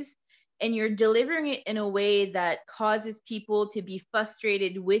stories, and you're delivering it in a way that causes people to be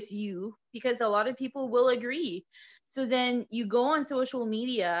frustrated with you, because a lot of people will agree. So then you go on social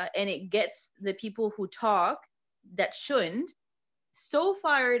media and it gets the people who talk that shouldn't so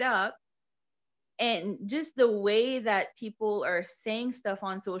fired up. And just the way that people are saying stuff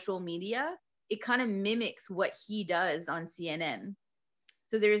on social media, it kind of mimics what he does on CNN.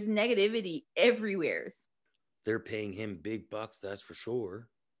 So there's negativity everywhere. They're paying him big bucks, that's for sure.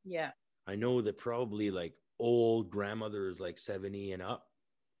 Yeah. I know that probably like old grandmothers like 70 and up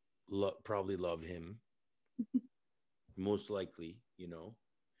probably love him. Most likely,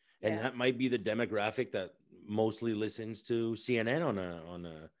 And that might be the demographic that mostly listens to CNN on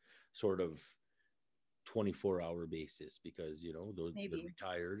a sort of 24-hour basis, because they're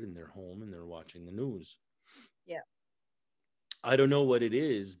retired and they're home and they're watching the news. Yeah. I don't know what it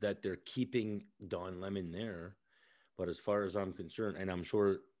is that they're keeping Don Lemon there, but as far as I'm concerned, and I'm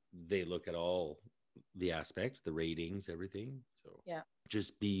sure they look at all the aspects, the ratings, everything. So yeah,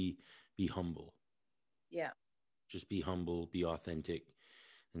 just be humble. Yeah. Just be humble, be authentic,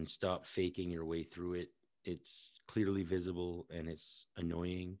 and stop faking your way through it. it's clearly visible, and it's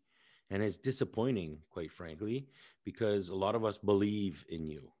annoying, and it's disappointing, quite frankly, because a lot of us believe in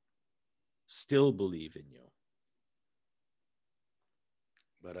you, still believe in you.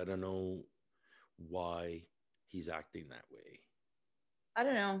 But I don't know why he's acting that way. I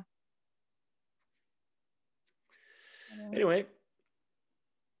don't know. Anyway.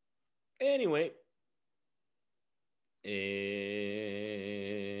 Anyway.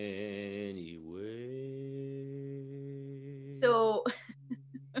 So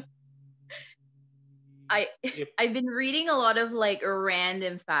I've been reading a lot of like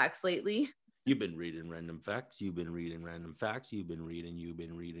random facts lately. You've been reading random facts. You've been reading random facts. You've been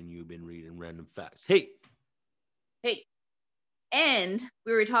reading random facts. Hey. And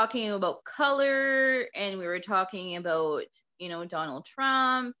we were talking about color, and we were talking about, Donald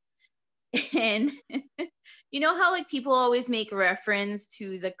Trump. And you know how like people always make reference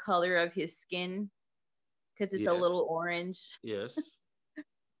to the color of his skin because it's a little orange. Yes.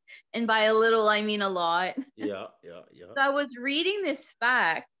 And by a little, I mean a lot. Yeah. So I was reading this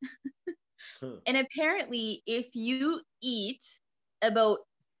fact, and apparently, if you eat about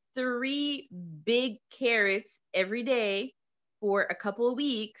 3 big carrots every day for a couple of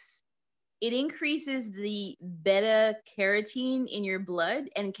weeks, it increases the beta carotene in your blood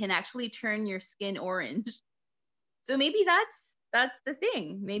and can actually turn your skin orange. So maybe that's the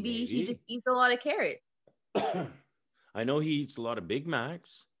thing. Maybe he just eats a lot of carrots. I know he eats a lot of Big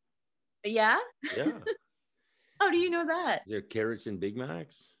Macs. Yeah? Yeah. How do you know that? Is there carrots in Big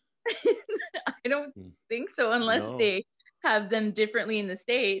Macs? I don't think so, unless they have them differently in the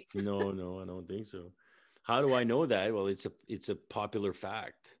States. No, I don't think so. How do I know that? Well, it's a popular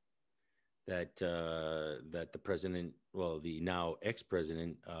fact that that the president, well, the now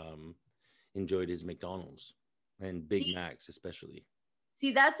ex-president, enjoyed his McDonald's and Big Macs especially.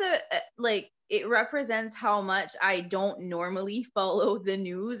 See, that's it represents how much I don't normally follow the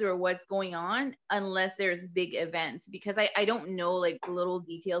news or what's going on unless there's big events, because I don't know like little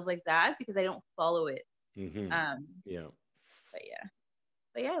details like that because I don't follow it. Mm-hmm. Yeah.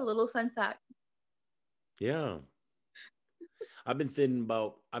 But yeah, a little fun fact. Yeah. I've been thinking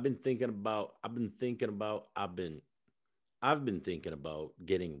about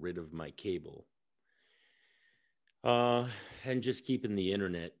getting rid of my cable. And just keeping the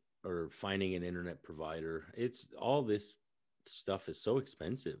internet or finding an internet provider. It's all this stuff is so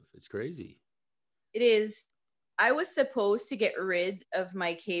expensive. It's crazy. It is. I was supposed to get rid of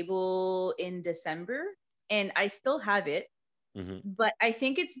my cable in December, and I still have it. Mm-hmm. But I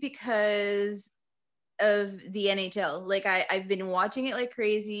think it's because of the NHL. Like I've been watching it like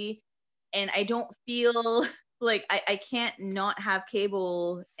crazy, and I don't feel like I can't not have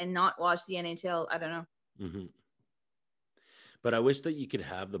cable and not watch the NHL. I don't know. Mm-hmm. But I wish that you could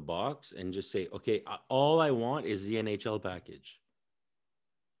have the box and just say, okay, all I want is the NHL package.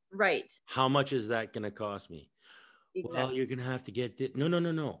 Right. How much is that going to cost me? Exactly. Well, you're going to have to get it.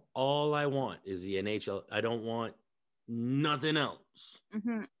 No. All I want is the NHL. I don't want nothing else.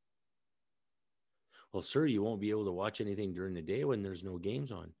 Mm-hmm. Well, sir, you won't be able to watch anything during the day when there's no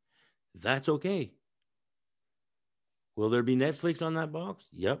games on. That's okay. Will there be Netflix on that box?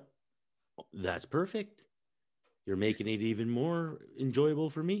 Yep. That's perfect. You're making it even more enjoyable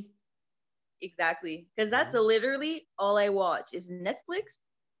for me. Exactly. Because that's literally all I watch is Netflix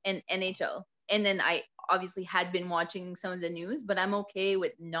and NHL. And then I obviously had been watching some of the news, but I'm okay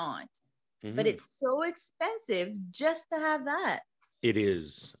with not. Mm-hmm. But it's so expensive just to have that. It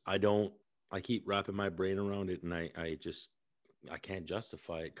is. I keep wrapping my brain around it, and I can't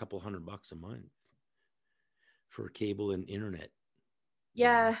justify it. A couple $100 a month for cable and internet.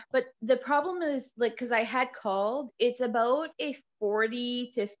 Yeah, but the problem is like, because I had called, it's about a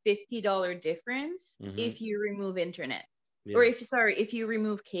 $40 to $50 difference if you remove internet, or if you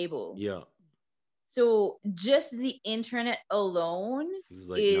remove cable. Yeah. So just the internet alone is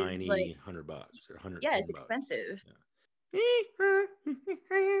like $90, like $100 or $100. Yeah, it's expensive. Yeah.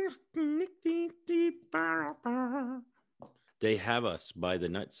 They have us by the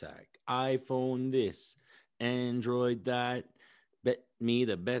nutsack. iPhone this, Android that. Bet me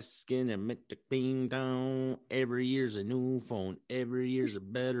the best skin and met the clean down. Every year's a new phone. Every year's a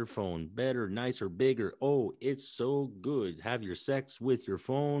better phone. Better, nicer, bigger. Oh, it's so good. Have your sex with your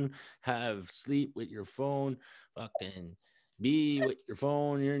phone. Have sleep with your phone. Fucking be with your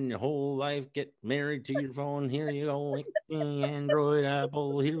phone. You're in your whole life. Get married to your phone. Here you go. Android,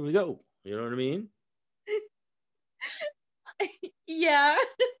 Apple. Here we go. You know what I mean? Yeah.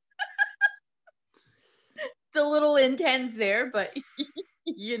 It's a little intense there, but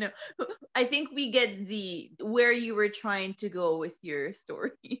I think we get where you were trying to go with your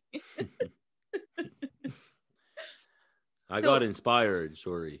story. I So got inspired.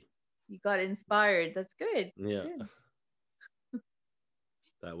 Sorry. you got inspired. That's good. Yeah, Good.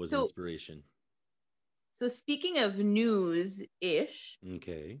 that was So inspiration. so speaking of news-ish,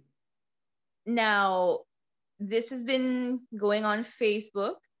 Okay. now this has been going on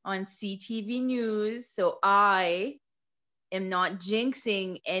Facebook on CTV News. So I am not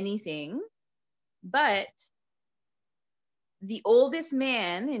jinxing anything, but the oldest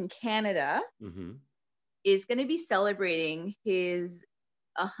man in Canada Mm-hmm. is going to be celebrating his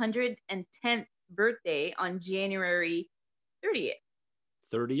 110th birthday on January 30th.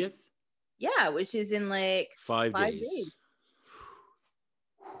 30th, Yeah, which is in like 5 days. 5 days.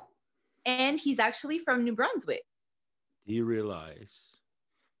 And he's actually from New Brunswick. Do you realize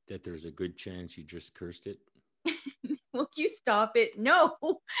that there's a good chance you just cursed it? Will you stop it? No,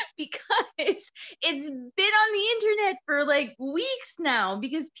 because it's been on the internet for like weeks now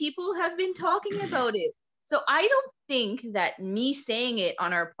because people have been talking about it. So I don't think that me saying it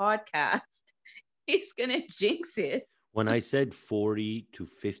on our podcast is going to jinx it. When I said 40 to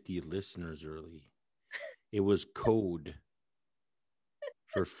 50 listeners early, it was code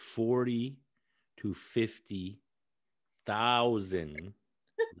for 40 to 50,000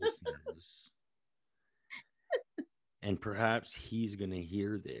 listeners. And perhaps he's going to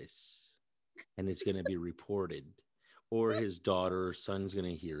hear this and it's going to be reported, or his daughter or son's going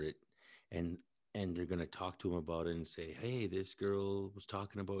to hear it and they're going to talk to him about it and say, hey, this girl was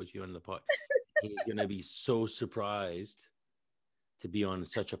talking about you on the pod. He's going to be so surprised to be on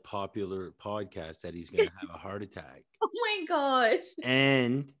such a popular podcast that he's going to have a heart attack. Oh my gosh.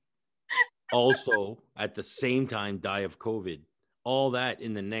 And also at the same time die of COVID. All that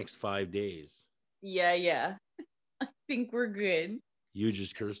in the next 5 days. Yeah. I think we're good. You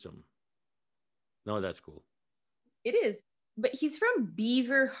just cursed him. No, that's cool. It is. But he's from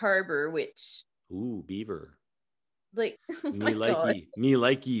Beaver Harbor, which Ooh, Beaver. like oh Me my God. likey, me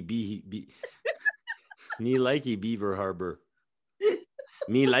likey, me likey Beaver Harbor.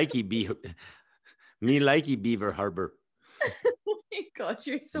 Me likey Beaver Harbor. Oh my gosh,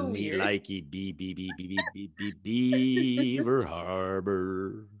 you're so Me weird. likey Beaver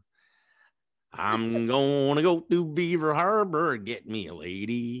Harbor. I'm gonna go to Beaver Harbor and get me a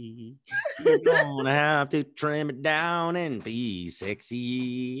lady. You're gonna have to trim it down and be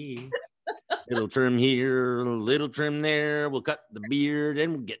sexy. Little trim here, little trim there. We'll cut the beard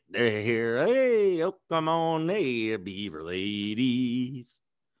and we'll get their hair. Hey, oh, come on, hey, Beaver ladies.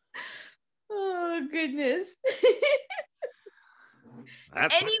 Oh goodness.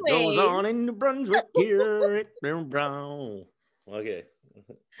 That's what goes on in New Brunswick here at Brown. Okay.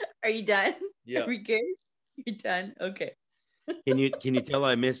 Are you done? Yeah. Are we good? You're done. Okay. Can you tell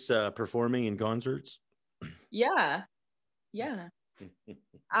I miss performing in concerts? Yeah.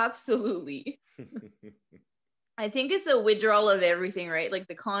 Absolutely. I think it's a withdrawal of everything, right? Like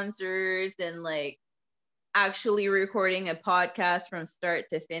the concerts and like actually recording a podcast from start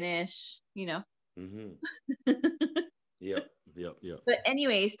to finish, you know. Mm-hmm. Yep. But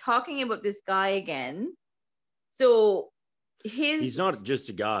anyways, talking about this guy again. So he's not just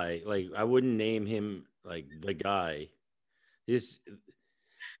a guy. Like I wouldn't name him like the guy. You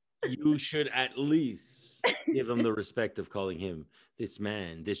should at least give him the respect of calling him this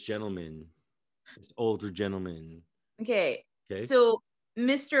man, this gentleman, this older gentleman. Okay. So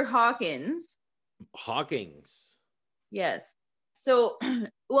Mr. Hawkins. Yes. So,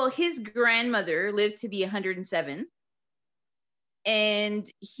 well, his grandmother lived to be 107. And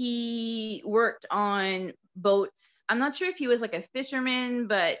he worked on boats. I'm not sure if he was like a fisherman,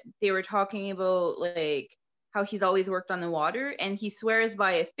 but they were talking about like how he's always worked on the water, and he swears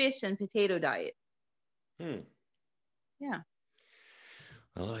by a fish and potato diet. Yeah.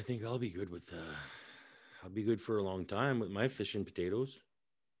 Well, I think I'll be good for a long time with my fish and potatoes.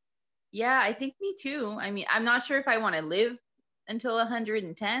 Yeah, I think me too. I mean, I'm not sure if I want to live until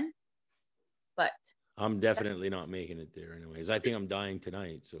 110, but I'm definitely not making it there anyways. I think I'm dying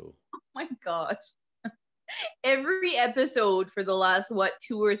tonight, so. Oh my gosh. Every episode for the last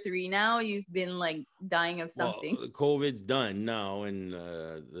 2 or 3 now, you've been like dying of something. Well, COVID's done now, and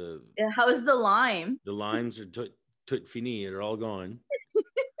how's the Lyme? The Lymes are tout fini. They're all gone.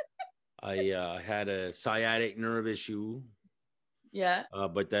 I had a sciatic nerve issue. Yeah.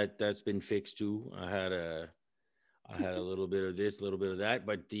 But that's been fixed too. I had a little bit of this, a little bit of that,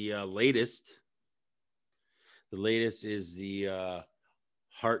 but the latest is the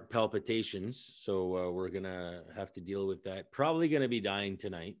heart palpitations. So we're gonna have to deal with that. Probably gonna be dying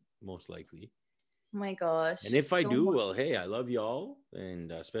tonight, most likely. Oh my gosh. And if I do, well, hey, I love y'all,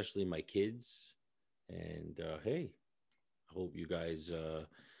 and especially my kids. And hey, I hope you guys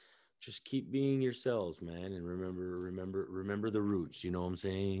just keep being yourselves, man, and remember the roots. You know what I'm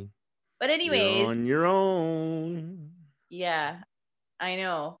saying? But You're anyways, on your own. yeah, I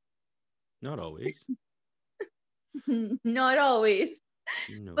know. Not always. Not always,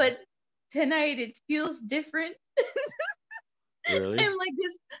 No. but tonight it feels different. Really? I'm like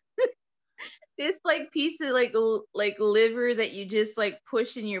this like piece of like liver that you just like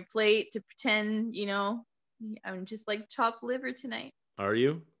push in your plate to pretend, I'm just like chopped liver tonight. Are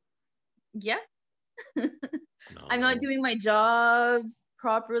you? Yeah. I'm not No. doing my job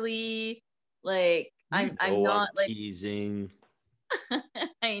properly. Like You I'm know I'm not like teasing.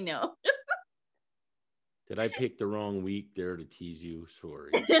 I know. Did I pick the wrong week there to tease you?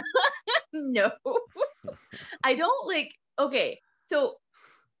 Sorry. No. I don't like okay. So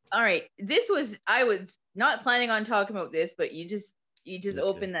all right, I was not planning on talking about this, but you just Okay.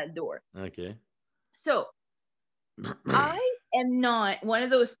 opened that door. Okay. So I am not one of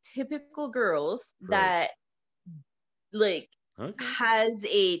those typical girls Right. that like Okay. has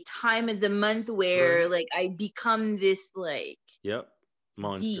a time of the month where Right. like I become this like Yep. beat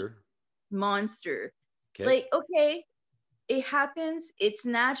Monster. monster. Okay. Like, okay, it happens, it's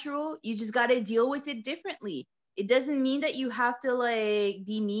natural. You just got to deal with it differently. It doesn't mean that you have to like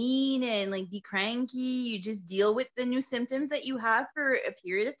be mean and like be cranky. You just deal with the new symptoms that you have for a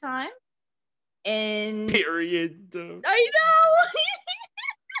period of time. And Period. I know.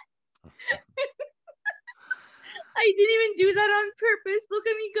 I didn't even do that on purpose. Look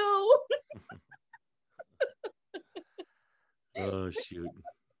at me go. Oh shoot.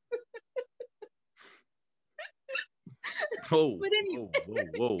 Whoa, But whoa, whoa,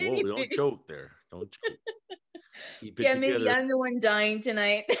 whoa, whoa. anyway, Don't choke there. Don't choke. Keep it yeah, maybe together. I'm the one dying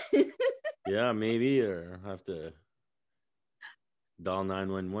tonight. Yeah, maybe, or have to dial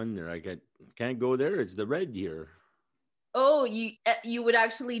 911 there. Can't go there. It's the red here. Oh, you would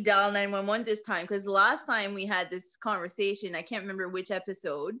actually dial 911 this time, because last time we had this conversation, I can't remember which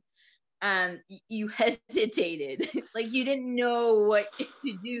episode. You hesitated, like you didn't know what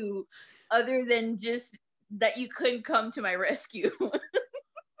to do, other than just that you couldn't come to my rescue.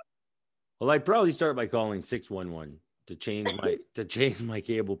 Well, I'd probably start by calling 611 to change my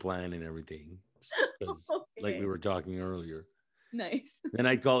cable plan and everything. Because like we Okay, were talking earlier. nice. Then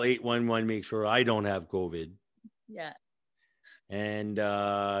I'd call 811, make sure I don't have COVID. Yeah. And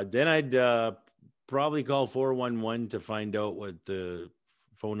then I'd probably call 411 to find out what the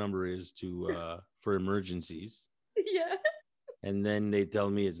phone number is to for emergencies. Yeah. And then they tell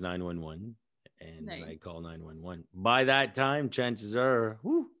me it's 911. And then Nice. I call 911. By that time, chances are,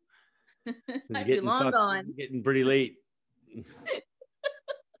 I'd be long gone. It's getting pretty late.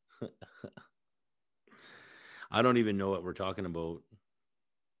 I don't even know what we're talking about.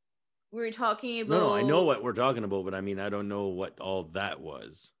 We were talking about. No, I know what we're talking about, but I mean, I don't know what all that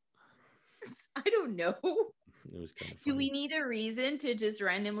was. I don't know. It was kind of Do we funny. need a reason to just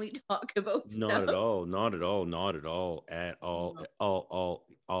randomly talk about Not stuff? at all. Not at all. Not at all. At all. No.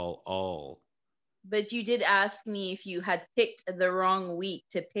 All. But you did ask me if you had picked the wrong week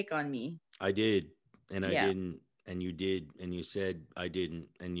to pick on me. I did, and I Yeah. didn't, and you did, and you said I didn't,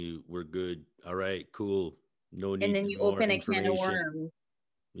 and you were good. All right, cool. No And need then to you more open a can of information. worms.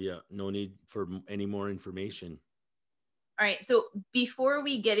 Yeah, no need for any more information. All right. So before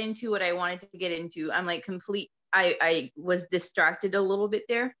we get into what I wanted to get into, I'm like I was distracted a little bit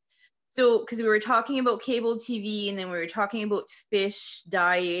there. So because we were talking about cable TV, and then we were talking about fish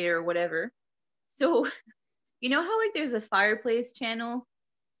diet or whatever. So you know how like there's a fireplace channel?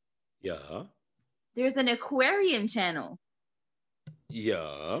 Yeah. There's an aquarium channel.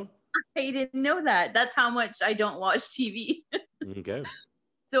 Yeah. I didn't know that. That's how much I don't watch TV. Okay.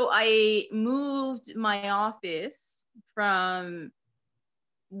 So I moved my office from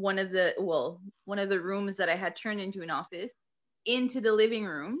one of the rooms that I had turned into an office into the living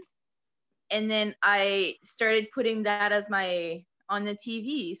room. And then I started putting that as on the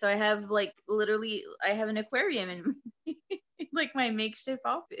TV. So I have like literally I have an aquarium in like my makeshift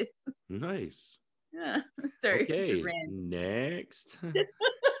office. Nice. Yeah. Sorry, just a Okay. rant. Next.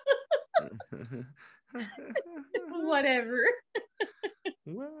 Whatever.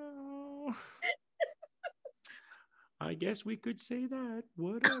 Well, I guess we could say that.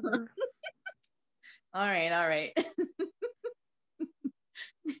 Whatever. All right.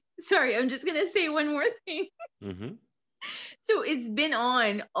 Sorry, I'm just gonna say one more thing. Mm-hmm. So it's been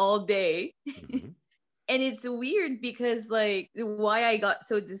on all day. Mm-hmm. And it's weird because like why I got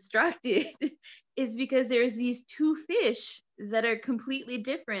so distracted is because there's these two fish that are completely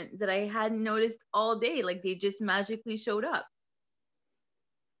different that I hadn't noticed all day. Like they just magically showed up.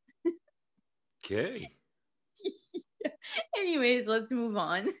 Okay. Anyways, let's move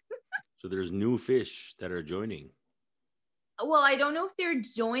on. So there's new fish that are joining. Well, I don't know if they're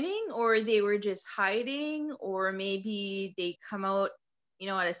joining or they were just hiding, or maybe they come out,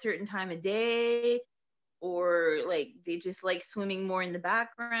 at a certain time of day, or like they just like swimming more in the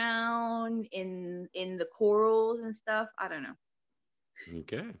background in the corals and stuff. I don't know.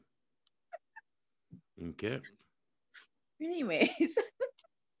 Okay. Okay. Anyways,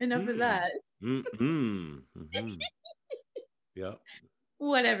 enough of that. Yeah.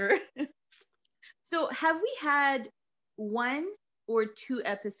 Whatever. So, have we had one or two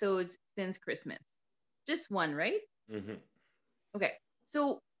episodes since Christmas? Just one, right? Mm-hmm. Okay.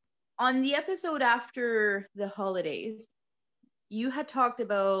 So, on the episode after the holidays, you had talked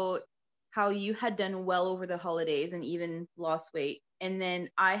about how you had done well over the holidays and even lost weight. And then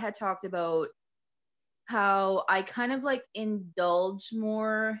I had talked about how I kind of like indulge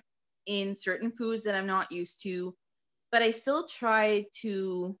more in certain foods that I'm not used to, but I still try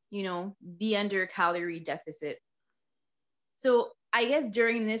to, be under calorie deficit. So I guess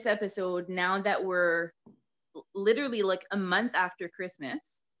during this episode, now that we're literally like a month after Christmas,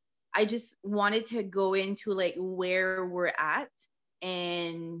 I just wanted to go into like where we're at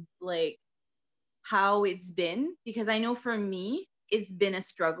and like how it's been, because I know for me, it's been a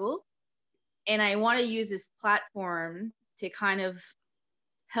struggle. And I want to use this platform to kind of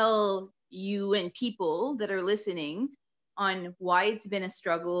tell you and people that are listening on why it's been a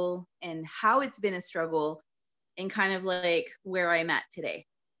struggle and how it's been a struggle and kind of like where I'm at today.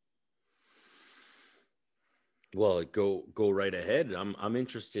 Well, go right ahead. I'm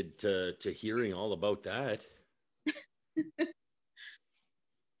interested to hearing all about that.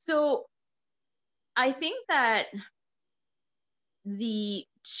 So I think that the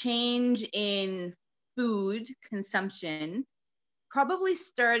change in food consumption probably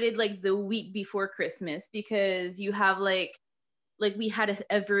started like the week before Christmas, because you have like we had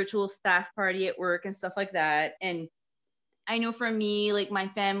a virtual staff party at work and stuff like that. And I know for me, like my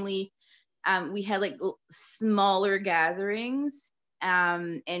family, we had like smaller gatherings,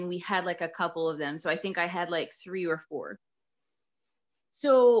 and we had like a couple of them. So I think I had like 3 or 4.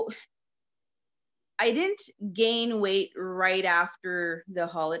 So I didn't gain weight right after the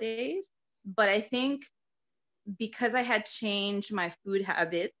holidays, but I think because I had changed my food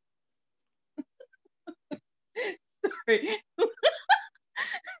habits. Sorry.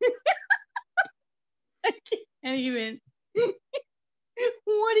 I can't even.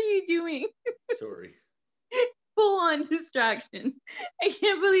 What are you doing? Sorry. Full on distraction. I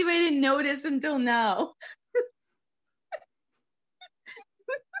can't believe I didn't notice until now.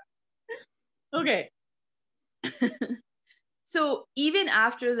 Okay. So even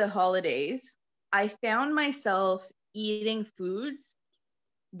after the holidays, I found myself eating foods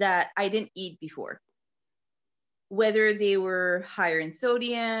that I didn't eat before, whether they were higher in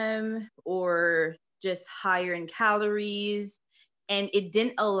sodium or just higher in calories. And it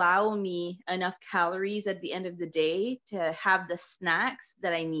didn't allow me enough calories at the end of the day to have the snacks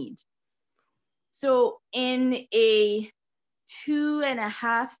that I need. So in a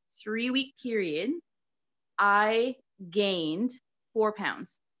 2.5, 3 week period, I gained 4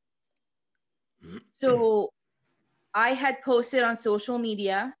 pounds. So I had posted on social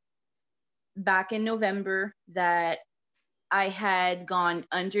media back in November that I had gone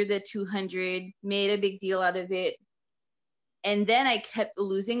under the 200, made a big deal out of it. And then I kept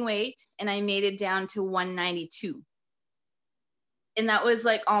losing weight and I made it down to 192. And that was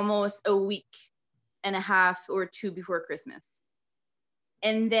like almost a week and a half or 2 before Christmas.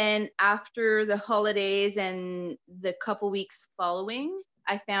 And then after the holidays and the couple weeks following,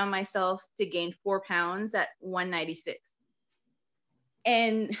 I found myself to gain 4 pounds at 196.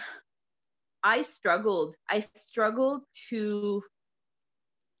 And I struggled to,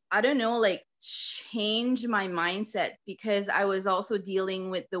 I don't know, like change my mindset, because I was also dealing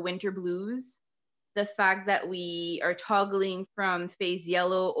with the winter blues, the fact that we are toggling from phase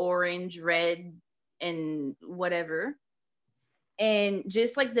yellow, orange, red, and whatever. And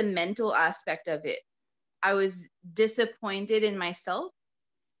just like the mental aspect of it, I was disappointed in myself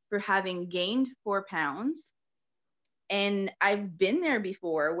for having gained 4 pounds. And I've been there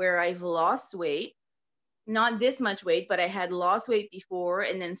before where I've lost weight, not this much weight, but I had lost weight before,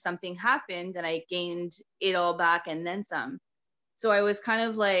 and then something happened and I gained it all back and then some. So I was kind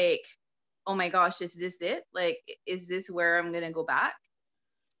of like, oh my gosh, is this it? Like, is this where I'm going to go back?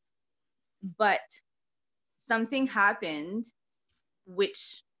 But something happened,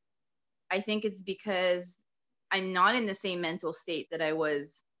 which I think it's because I'm not in the same mental state that I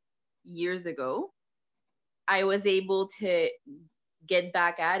was years ago. I was able to get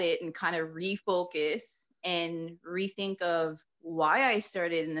back at it and kind of refocus and rethink of why I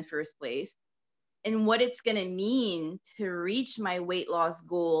started in the first place and what it's going to mean to reach my weight loss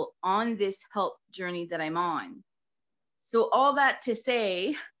goal on this health journey that I'm on. So all that to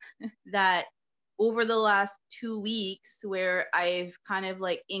say that over the last 2 weeks, where I've kind of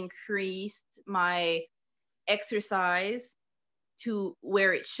like increased my exercise to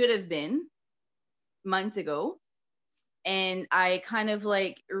where it should have been months ago, and I kind of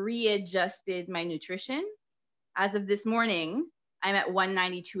like readjusted my nutrition. As of this morning, I'm at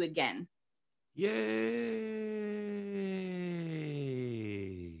 192 again. Yay!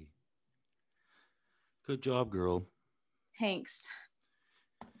 Good job, girl. Thanks.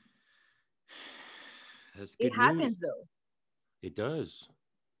 That's It good news. happens though. It does.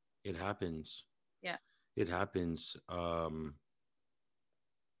 It happens. Yeah. It happens.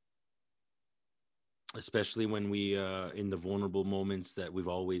 Especially when we in the vulnerable moments that we've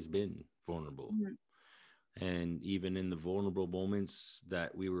always been vulnerable. Mhm. And even in the vulnerable moments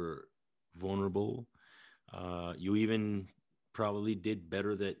that we were vulnerable, you even probably did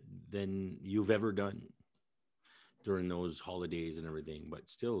better than you've ever done during those holidays and everything. But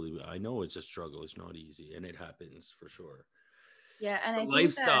still, I know it's a struggle. It's not easy, and it happens for sure. Yeah, and The I think that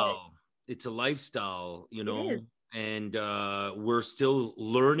lifestyle. It's a lifestyle, it is. and we're still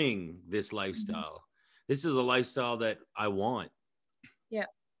learning this Mhm. lifestyle. This is a lifestyle that I want. Yeah.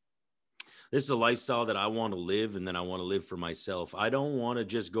 This is a lifestyle that I want to live, and then I want to live for myself. I don't want to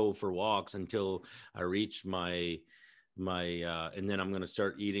just go for walks until I reach my and then I'm going to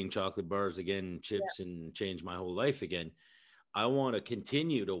start eating chocolate bars again and Yeah. chips and change my whole life again. I want to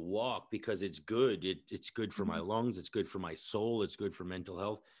continue to walk because it's good. It's good for my Mhm. lungs. It's good for my soul. It's good for mental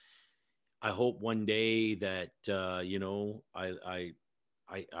health. I hope one day that I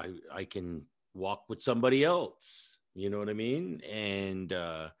can walk with somebody else. You know what I mean? And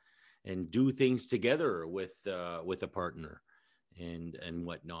do things together with a partner and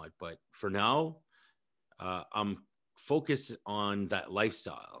whatnot. But for now, I'm focused on that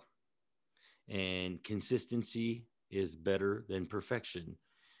lifestyle, and consistency is better than perfection.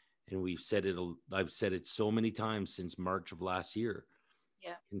 And I've said it so many times since March of last year.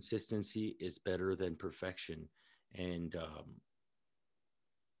 Yeah. Consistency is better than perfection. And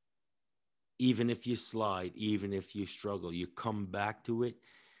even if you slide, even if you struggle, you come back to it.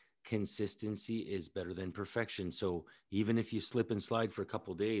 Consistency is better than perfection. So even if you slip and slide for a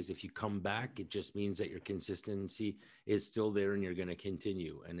couple of days, if you come back, it just means that your consistency is still there and you're going to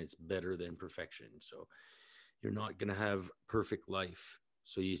continue, and it's better than perfection. So you're not going to have perfect life.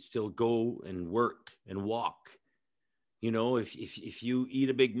 So you still go and work and walk. If you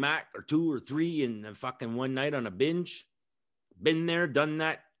eat a Big Mac or two or three in the fucking one night on a binge, been there, done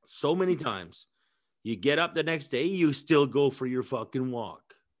that so many times. You get up the next day, you still go for your fucking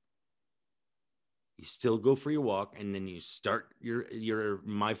walk. You still go for your walk, and then you start your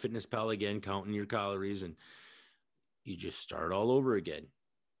MyFitnessPal again, counting your calories, and you just start all over again.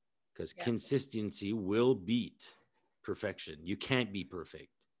 Because Yeah. consistency will beat perfection. You can't be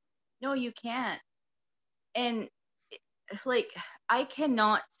perfect. No, you can't. And like I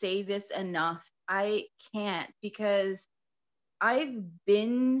cannot say this enough. I can't, because I've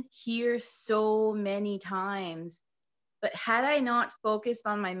been here so many times. But had I not focused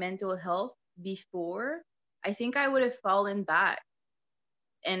on my mental health before, I think I would have fallen back,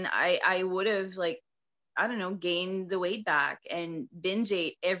 and I would have, like, I don't know, gained the weight back and binge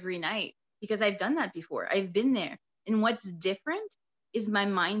ate every night, because I've done that before. I've been there. And what's different is my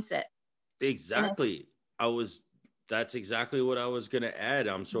mindset. And Exactly. I was That's exactly what I was going to add.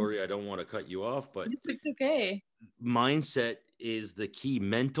 I'm sorry, I don't want to cut you off, but it's okay. mindset is the key.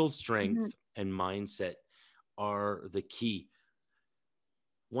 Mental Mhm. strength and mindset are the key.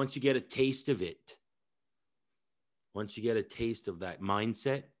 Once you get a taste of it, once you get a taste of that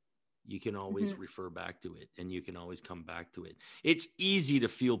mindset, you can always Mhm. refer back to it, and you can always come back to it. It's easy to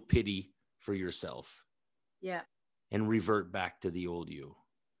feel pity for yourself Yeah. and revert back to the old you.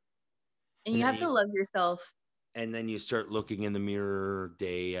 And And you then have to you love yourself. and then you start looking in the mirror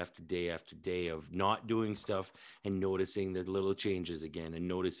day after day after day of not doing stuff and noticing the little changes again, and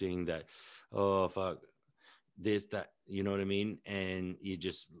noticing that, oh fuck, this, that, you know what I mean? And you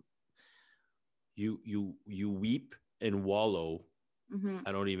weep and wallow. Mhm.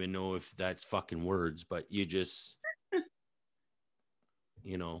 I don't even know if that's fucking words, but you just,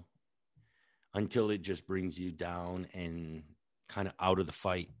 you know, until it just brings you down and kind of out of the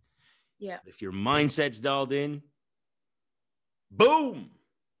fight. Yeah. If your mindset's dialed in, boom.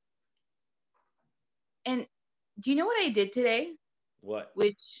 And do you know what I did today? What?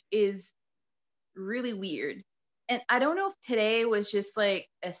 Which is really weird. And I don't know if today was just like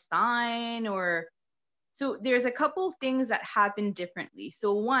a sign, or So there's a couple things that happened differently.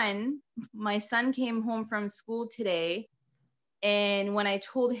 So one, my son came home from school today, and when I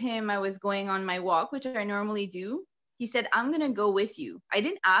told him I was going on my walk, which I normally do, he said, I'm going to go with you. I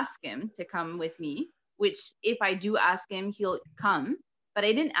didn't ask him to come with me, which if I do ask him, he'll come, but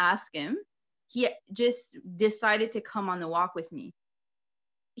I didn't ask him. He just decided to come on the walk with me.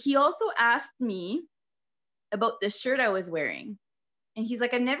 He also asked me about the shirt I was wearing. And he's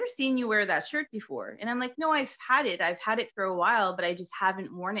like, I've never seen you wear that shirt before. And I'm like, no, I've had it. I've had it for a while, but I just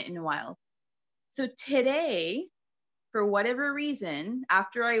haven't worn it in a while. So today, for whatever reason,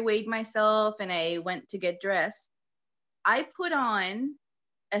 after I weighed myself and I went to get dressed, I put on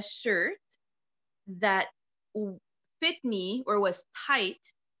a shirt that fit me or was tight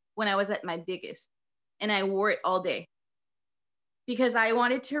when I was at my biggest. And I wore it all day because I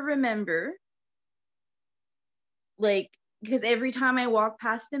wanted to remember, like, because every time I walk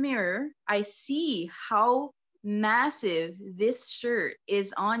past the mirror, I see how massive this shirt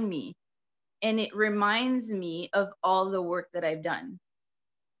is on me. And it reminds me of all the work that I've done.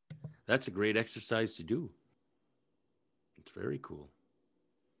 That's a great exercise to do. It's very cool.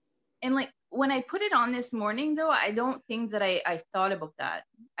 And like when I put it on this morning, though, I don't think that I thought about that.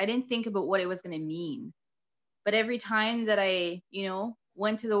 I didn't think about what it was going to mean. But every time that I,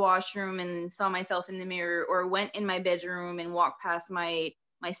 went to the washroom and saw myself in the mirror, or went in my bedroom and walked past my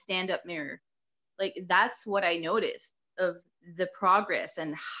stand-up mirror, like that's what I noticed of the progress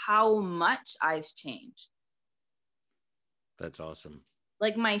and how much I've changed. That's awesome.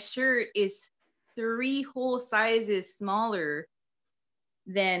 Like my shirt is 3 whole sizes smaller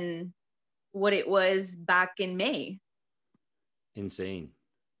than what it was back in May. Insane.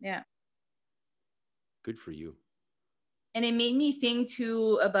 Yeah. Good for you. And it made me think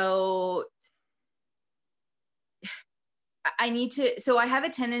too about, so I have a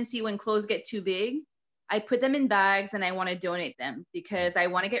tendency when clothes get too big, I put them in bags and I want to donate them because I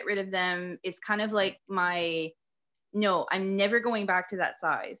want to get rid of them. It's kind of like no, I'm never going back to that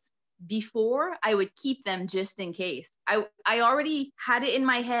size. Before, I would keep them just in case. I already had it in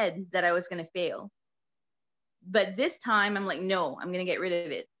my head that I was going to fail. But this time I'm like, no, I'm going to get rid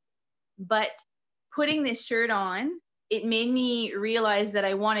of it. But putting this shirt on, it made me realize that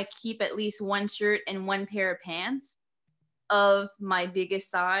I want to keep at least one shirt and one pair of pants of my biggest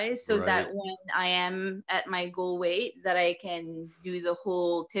size, so that when I am at my goal weight, that I can do the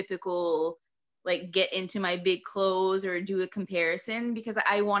whole typical, like, get into my big clothes or do a comparison, because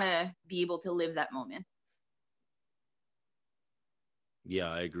I want to be able to live that moment. Yeah,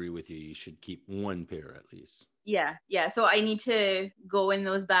 I agree with you. You should keep one pair at least. Yeah. So I need to go in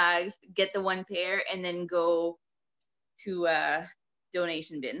those bags, get the one pair, and then go to a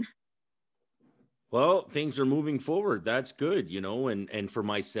donation bin. Well, things are moving forward. That's good, and for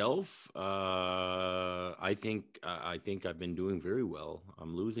myself, I think I've been doing very well.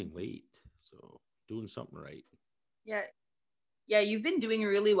 I'm losing weight, so doing something right. Yeah, you've been doing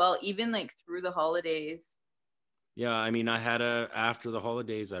really well, even like through the holidays. Yeah, I mean, after the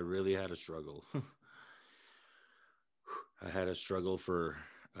holidays, I really had a struggle. I had a struggle for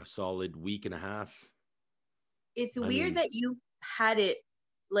a solid week and a half. It's weird that you had it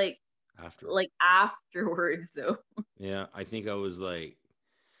like afterwards, though. Yeah, I think I was like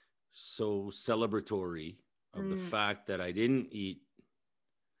so celebratory of the fact that I didn't eat,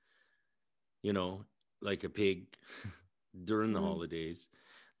 like a pig during the holidays,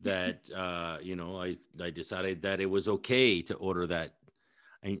 that, I decided that it was okay to order that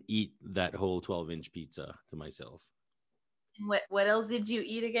and eat that whole 12-inch pizza to myself. What else did you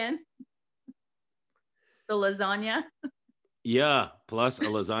eat again? The lasagna? Yeah, plus a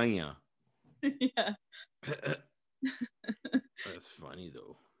lasagna. Yeah. That's funny,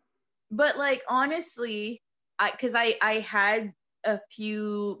 though. But like, honestly, because I had a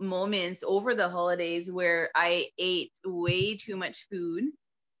few moments over the holidays where I ate way too much food,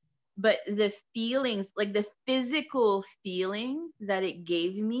 but the feelings, like the physical feeling that it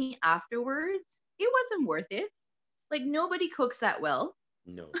gave me afterwards, it wasn't worth it. Like, nobody cooks that well.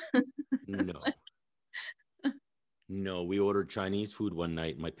 No. No, we ordered Chinese food one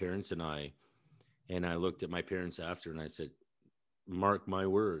night, my parents and I looked at my parents after and I said, mark my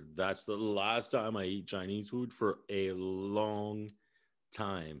word, that's the last time I eat Chinese food for a long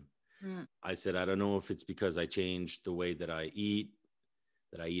time. I said, I don't know if it's because I changed the way that I eat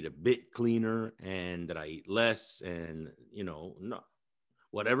a bit cleaner and that I eat less and, no,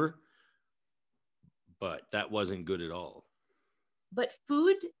 whatever. But that wasn't good at all. But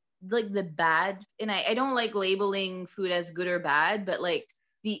food, like the bad, and I don't like labeling food as good or bad, but like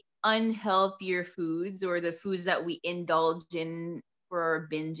the unhealthier foods or the foods that we indulge in for our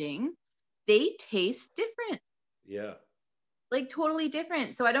binging, they taste different. Yeah. Like totally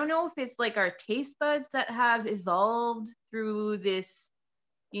different. So I don't know if it's like our taste buds that have evolved through this,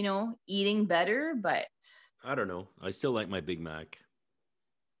 eating better, but I don't know. I still like my Big Mac.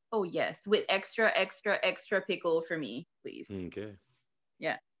 oh yes, with extra, extra, extra pickle for me, please. Okay.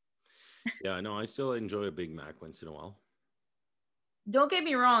 Yeah. Yeah, no, I still enjoy a Big Mac once in a while. Don't get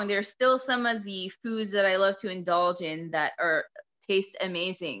me wrong, there's still some of the foods that I love to indulge in that are taste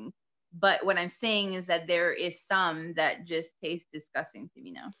amazing. But what I'm saying is that there is some that just taste disgusting to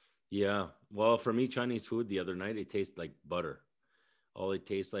me now. Yeah. Well, for me, Chinese food the other night, it tasted like butter. All it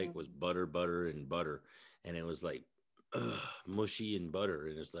tasted like was butter, butter, and butter. And it was like mushy and butter.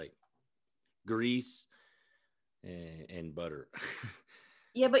 And it's like grease and butter.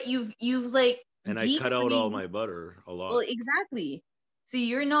 Yeah, but you've like And I cut out all decreased. my butter a Well, lot. exactly. So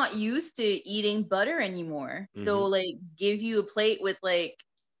you're not used to eating butter anymore. So Mm-hmm. like give you a plate with like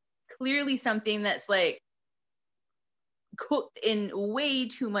clearly something that's like cooked in way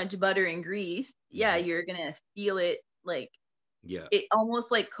too much butter and grease. Yeah, Mm-hmm. you're gonna feel it like Yeah. it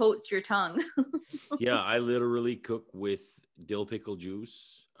almost like coats your tongue. Yeah. I literally cook with dill pickle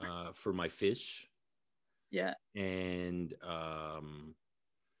juice for my fish. Yeah. And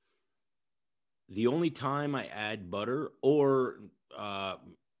the only time I add butter or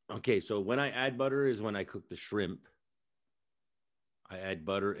okay, so when I add butter is when I cook the shrimp. I add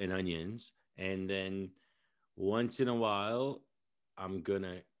butter and onions, and then once in a while,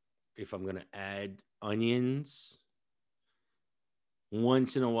 if I'm gonna add onions,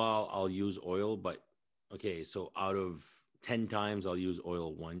 once in a while I'll use oil. But okay, so out of 10 times I'll use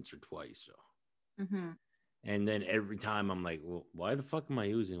oil once or twice. So. Mm-hmm. And then every time I'm like, well, why the fuck am I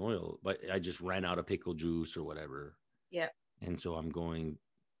using oil? But I just ran out of pickle juice or whatever. Yeah. And so I'm going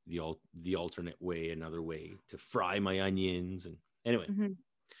the alternate way, another way to fry my onions. And anyway, Mm-hmm.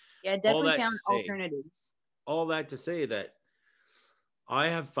 Yeah, all definitely that found to say, alternatives. that I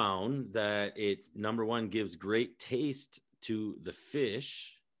have found that it, number one, gives great taste to the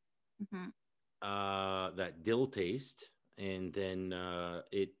fish, Mm-hmm. that dill taste. And then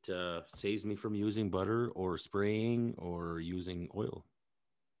it saves me from using butter or spraying or using oil.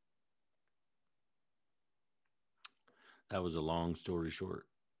 That was a long story short,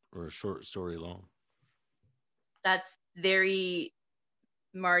 or a short story long. That's very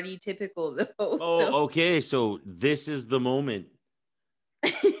Marty typical though. So Oh, okay. So this is the moment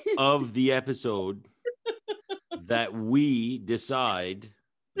of the episode that we decide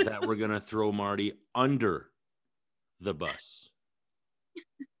that we're going to throw Marty under the bus.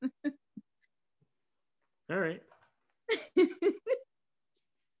 All right.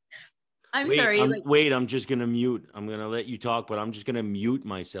 I'm sorry. Like Wait, I'm just going to mute. I'm going to let you talk, but I'm just going to mute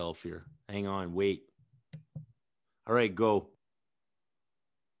myself here. Hang on. Wait. All right, go.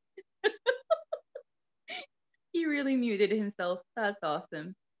 he really muted himself. That's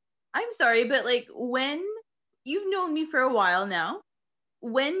awesome. I'm sorry, but like when you've known me for a while now,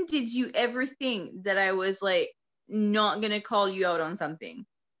 when did you ever think that I was like not gonna call you out on something?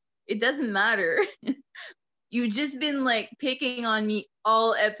 It doesn't matter. You've just been like picking on me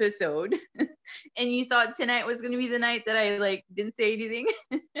all episode. And you thought tonight was gonna be the night that I like didn't say anything.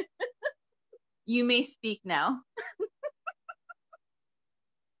 You may speak now.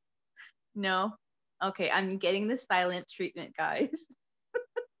 No. Okay, I'm getting the silent treatment, guys.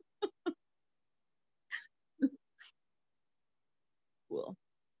 Cool.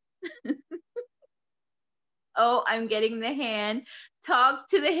 Oh, I'm getting the hand. Talk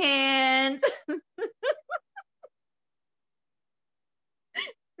to the hands.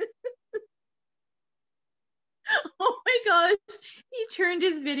 Oh my gosh, he turned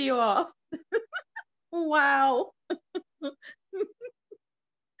his video off. Wow.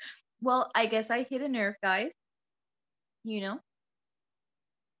 Well, I guess I hit a nerve, guys. You know,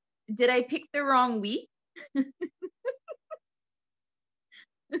 did I pick the wrong week?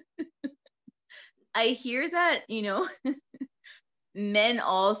 I hear that, men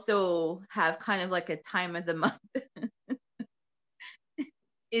also have kind of like a time of the month.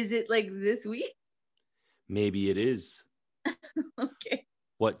 Is it like this week? Maybe it is. Okay.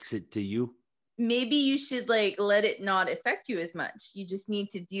 What's it to you? Maybe you should like let it not affect you as much. You just need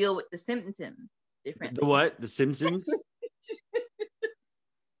to deal with the symptoms differently. The what? The Simpsons?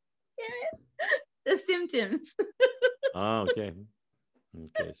 The symptoms. Oh, okay.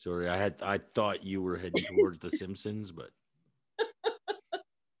 Okay, sorry. I thought you were heading towards the Simpsons, but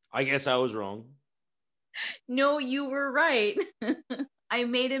I guess I was wrong. No, you were right. I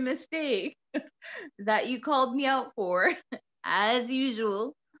made a mistake that you called me out for, as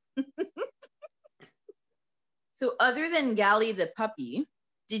usual. So, other than Gally the puppy,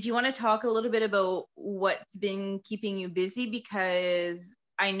 did you want to talk a little bit about what's been keeping you busy? Because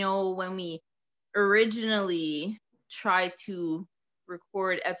I know when we originally tried to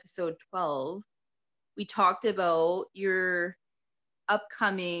record episode 12, we talked about your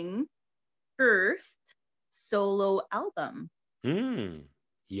upcoming first solo album.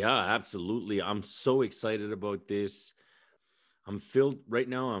 Yeah, absolutely. I'm so excited about this. I'm filled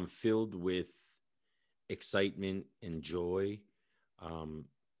with excitement and joy,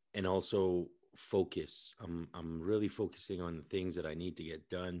 and also focus. I'm really focusing on the things that I need to get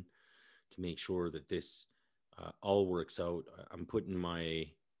done to make sure that this all works out. I'm putting my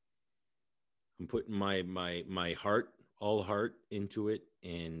heart into it,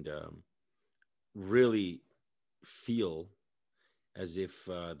 and really feel as if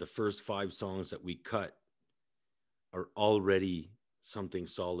the first 5 songs that we cut are already something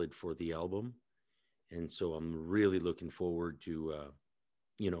solid for the album. And so I'm really looking forward to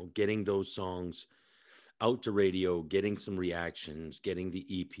getting those songs out to radio, getting some reactions, getting the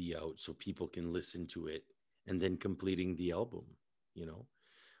EP out so people can listen to it, and then completing the album,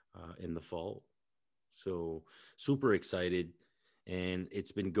 in the fall. So super excited. And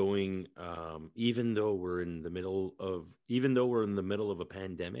it's been going, even though we're in the middle of a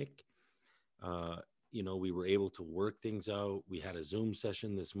pandemic, we were able to work things out. We had a Zoom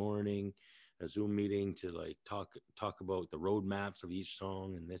session this morning, a Zoom meeting to like talk about the roadmaps of each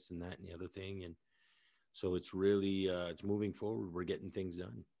song and this and that and the other thing. And so it's really, it's moving forward. We're getting things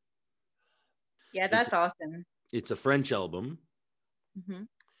done. Yeah, that's awesome. It's a French album. Mm-hmm.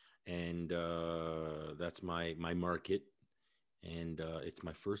 And that's my market. And it's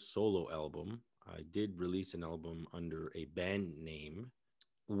my first solo album. I did release an album under a band name,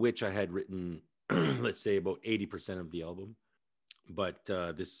 which I had written, let's say, about 80% of the album. But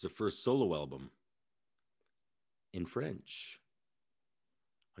this is the first solo album in French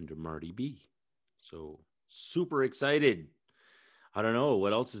under Marty B. So super excited. I don't know.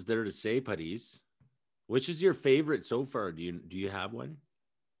 What else is there to say, Paris? Which is your favorite so far? Do you have one?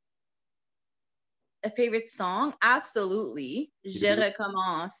 A favorite song? Absolutely. Je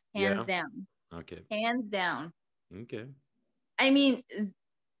recommence, hands down. Okay. Hands down. Okay. I mean,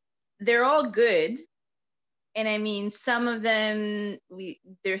 they're all good. And I mean, some of them,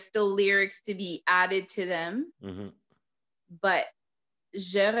 there's still lyrics to be added to them. Mm-hmm. But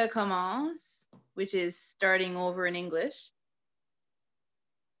Je recommence, which is starting over in English.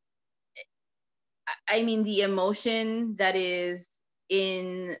 I mean, the emotion that is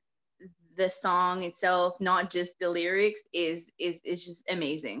in the song itself, not just the lyrics, is just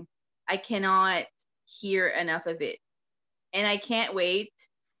amazing. I cannot hear enough of it. And I can't wait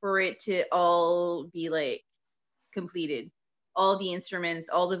for it to all be like completed. All the instruments,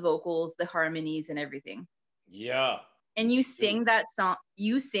 all the vocals, the harmonies and everything. Yeah. And you sing that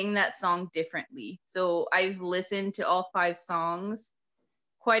song differently. So I've listened to all 5 songs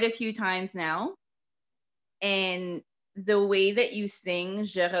quite a few times now. And the way that you sing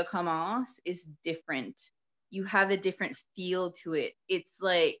Je recommence is different. You have a different feel to it. It's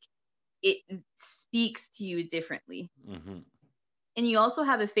like it speaks to you differently. Mm-hmm. And you also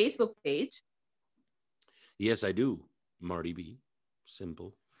have a Facebook page. Yes, I do. Marty B.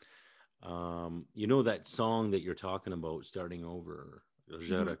 Simple. You know that song that you're talking about, starting over,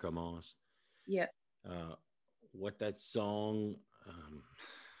 Je recommence. Yeah. What that song,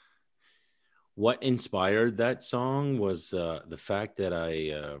 what inspired that song was the fact that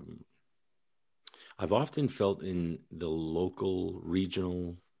I've often felt in the local,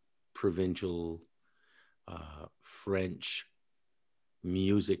 regional, provincial, French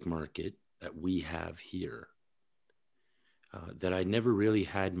music market that we have here, that I never really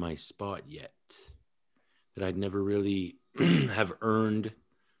had my spot yet, that I'd never really have earned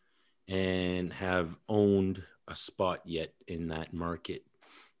and have owned a spot yet in that market.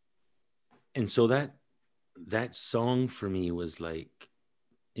 And so that song for me was like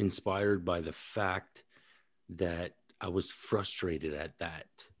inspired by the fact that I was frustrated at that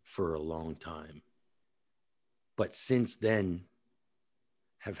for a long time. But since then,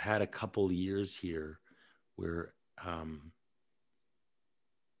 have had a couple years here where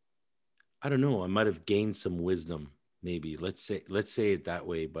I don't know, I might have gained some wisdom, maybe. Let's say it that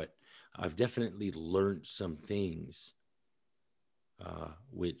way, but I've definitely learned some things,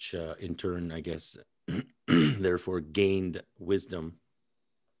 which in turn, I guess, therefore gained wisdom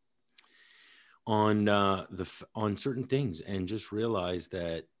on on certain things, and just realized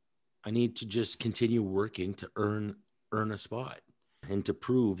that I need to just continue working to earn a spot, and to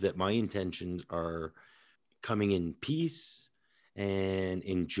prove that my intentions are coming in peace and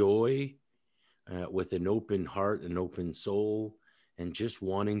in joy, with an open heart, an open soul, and just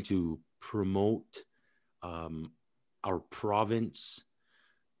wanting to promote our province,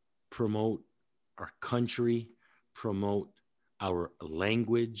 promote our country, promote our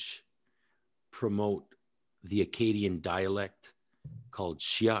language, promote the Acadian dialect called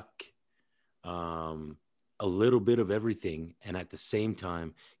Shiak, a little bit of everything, and at the same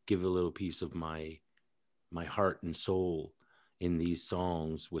time give a little piece of my heart and soul in these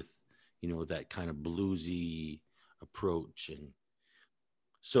songs with, you know, that kind of bluesy approach. And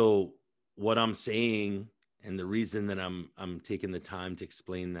so what I'm saying, and the reason that I'm taking the time to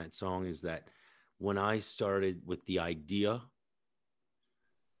explain that song, is that when I started with the idea,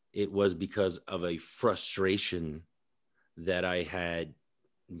 it was because of a frustration that I had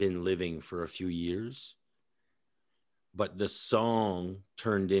been living for a few years. But the song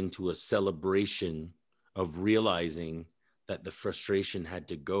turned into a celebration of realizing that the frustration had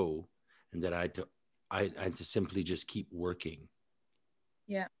to go, and that I had to simply just keep working.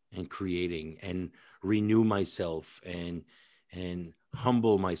 Yeah. And creating and renew myself and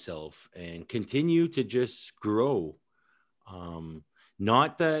humble myself and continue to just grow.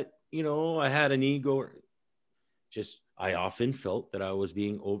 Not that, you know, I had an ego, just I often felt that I was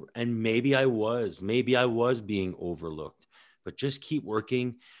being over, and maybe I was being overlooked, but just keep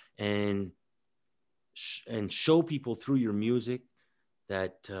working and show people through your music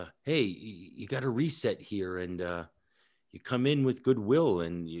that, hey, you got to reset here, and you come in with goodwill,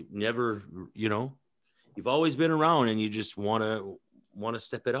 and you never, you know, you've always been around, and you just want to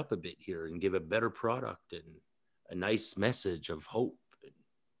step it up a bit here and give a better product and a nice message of hope.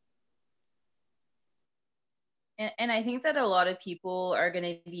 And I think that a lot of people are going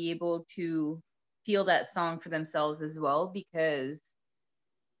to be able to feel that song for themselves as well, because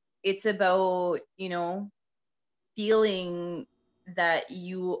it's about, you know, feeling that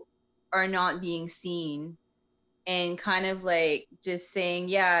you are not being seen, and kind of like just saying,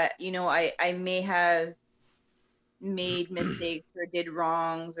 yeah, you know, I may have made mistakes or did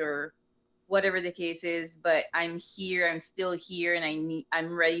wrongs or whatever the case is, but I'm here, I'm still here, and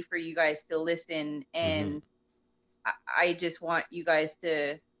I'm ready for you guys to listen. And I just want you guys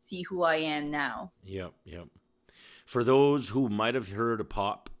to see who I am now. Yep. For those who might have heard a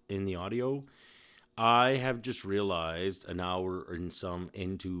pop in the audio, I have just realized an hour and some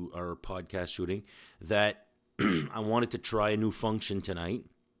into our podcast shooting that I wanted to try a new function tonight,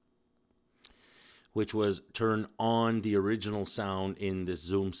 which was turn on the original sound in this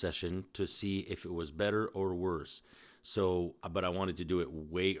Zoom session to see if it was better or worse. So, but I wanted to do it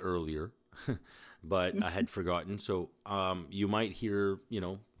way earlier, but I had forgotten. So you might hear, you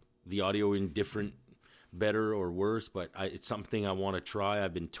know, the audio in different, better or worse, but it's something I want to try.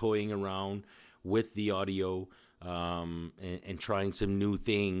 I've been toying around with the audio and trying some new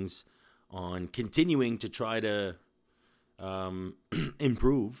things on continuing to try to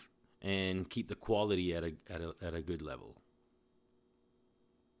improve and keep the quality at a good level.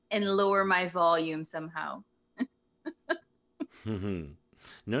 And lower my volume somehow.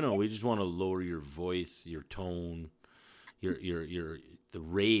 No, we just want to lower your voice, your tone, your the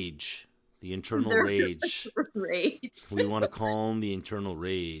rage, the internal rage. Rage. We want to calm the internal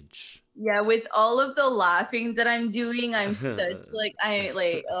rage. Yeah, with all of the laughing that I'm doing, I'm such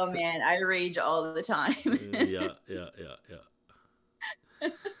oh man, I rage all the time. Yeah.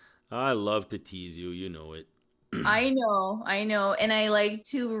 I love to tease you, you know it. I know. And I like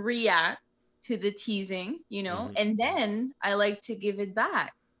to react to the teasing, you know, and then I like to give it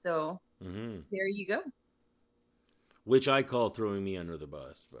back. So there you go. Which I call throwing me under the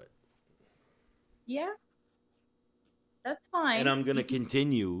bus, but yeah, that's fine. And I'm going to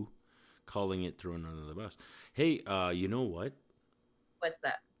continue calling it throwing under the bus. Hey, you know what? What's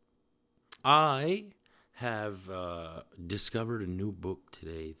that? I have discovered a new book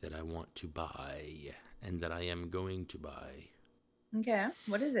today that I want to buy and that I am going to buy. Okay.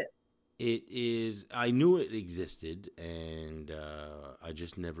 What is it? It is, I knew it existed, and I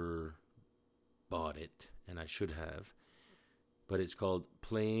just never bought it, and I should have. But it's called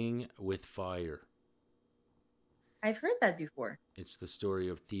Playing with Fire. I've heard that before. It's the story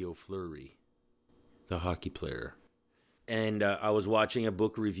of Theo Fleury, the hockey player. And I was watching a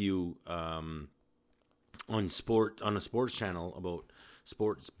book review on a sports channel about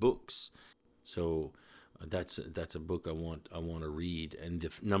sports books. So that's a book I want to read. And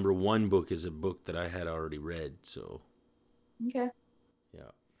the number one book is a book that I had already read. So okay,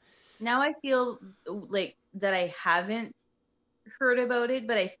 yeah. Now I feel like that I haven't heard about it,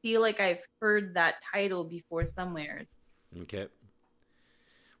 but I feel like I've heard that title before somewhere. Okay.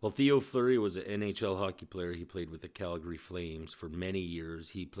 Well, Theo Fleury was an NHL hockey player. He played with the Calgary Flames for many years.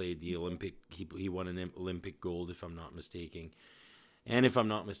 He played the Olympic. He won an Olympic gold, if I'm not mistaken. And if I'm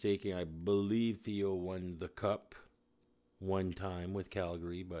not mistaken, I believe Theo won the cup one time with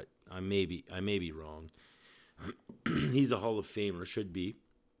Calgary, but I may be wrong. He's a Hall of Famer, should be.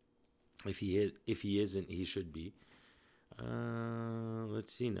 If he isn't, he should be.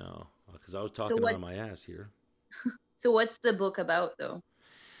 Let's see now, because I was talking out of my ass here. So what's the book about, though?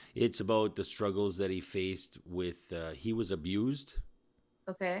 It's about the struggles that he faced with. He was abused.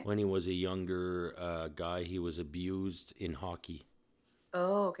 Okay. When he was a younger guy, he was abused in hockey.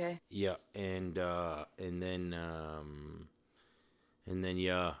 Oh, okay. Yeah, and then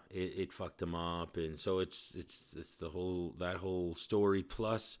yeah, it fucked him up, and so it's the whole story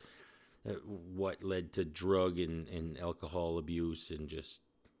plus what led to drug and alcohol abuse and just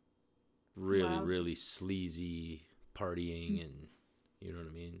really sleazy partying and you know what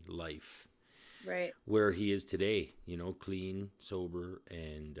I mean, life. Right. Where he is today, clean, sober,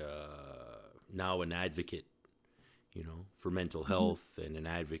 and now an advocate, for mental health and an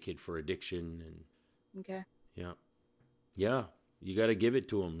advocate for addiction. And okay. Yeah, you got to give it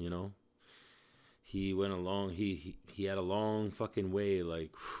to him, He went along, he had a long fucking way,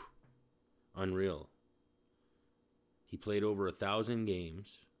 like, unreal. He played over 1,000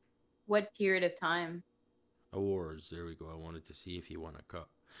 games. What period of time? Awards, there we go. I wanted to see if he won a cup.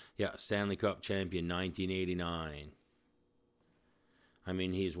 Yeah, Stanley Cup champion, 1989. I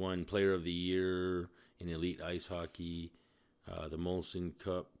mean, he's won Player of the Year in Elite Ice Hockey, the Molson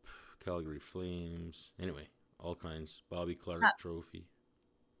Cup, Calgary Flames. Anyway, all kinds. Bobby Clark Trophy.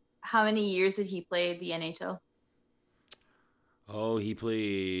 How many years did he play the NHL? Oh, he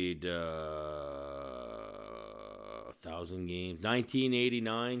played 1,000 games,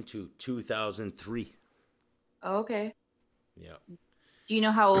 1989 to 2003. Oh, okay. Yeah. Do you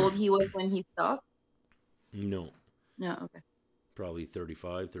know how old he was when he stopped? No. No, okay. Probably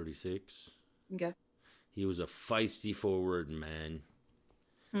 35, 36. Okay. He was a feisty forward, man.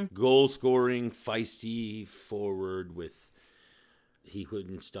 Goal scoring, feisty forward he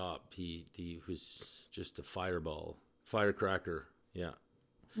couldn't stop. He was just a firecracker. Yeah.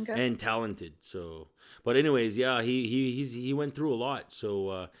 Okay. And talented. So, but anyways, yeah, he went through a lot.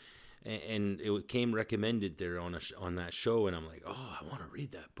 So, and it came recommended there on that show, and I'm like, oh, I want to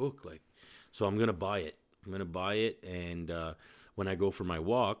read that book, like, so I'm gonna buy it. And when I go for my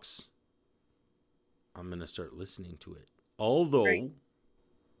walks, I'm gonna start listening to it.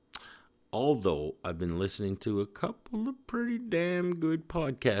 Although I've been listening to a couple of pretty damn good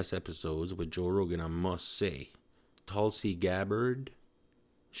podcast episodes with Joe Rogan, I must say, Tulsi Gabbard,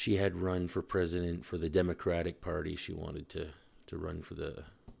 she had run for president for the Democratic Party. She wanted to run for the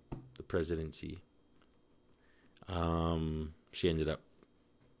presidency. She ended up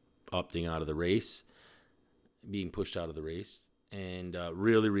opting out of the race, being pushed out of the race, and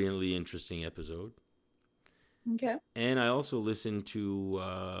really, really interesting episode. Okay. And I also listened to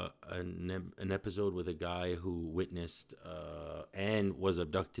an episode with a guy who witnessed and was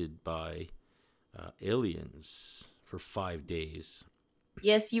abducted by aliens for 5 days.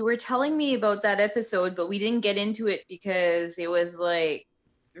 Yes, you were telling me about that episode, but we didn't get into it because it was like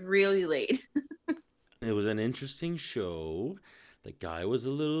really late. It was an interesting show. The guy was a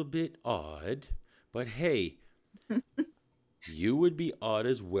little bit odd, but hey, you would be odd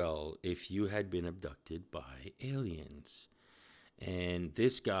as well if you had been abducted by aliens. And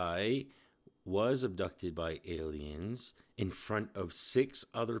this guy was abducted by aliens in front of 6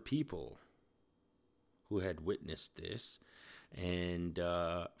 other people who had witnessed this, and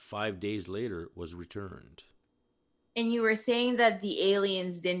 5 days later was returned. And you were saying that the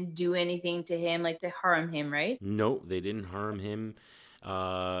aliens didn't do anything to him, like to harm him, right? No, they didn't harm him.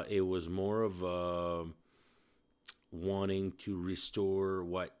 It was more of wanting to restore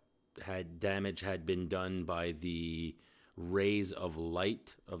what damage had been done by the rays of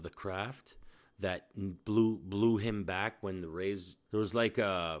light of the craft that blew him back when the rays. There was like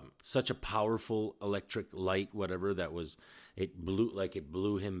such a powerful electric light, whatever that was. It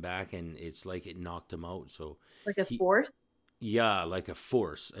blew him back, and it's like it knocked him out. So like a force. Yeah, like a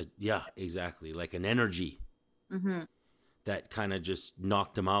force. Yeah, exactly, like an energy that kind of just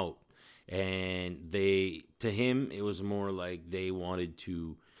knocked him out. And to him, it was more like they wanted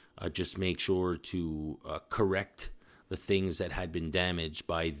to just make sure to correct the things that had been damaged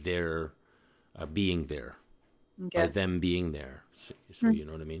by their being there, by them being there. So you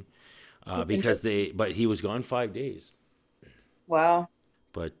know what I mean? But he was gone 5 days. Wow.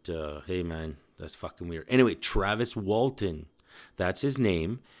 But hey, man, that's fucking weird. Anyway, Travis Walton, that's his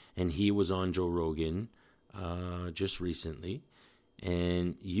name, and he was on Joe Rogan just recently.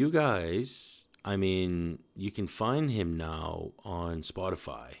 And you guys, I mean, you can find him now on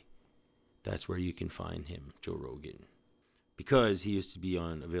Spotify. That's where you can find him, Joe Rogan. because he used to be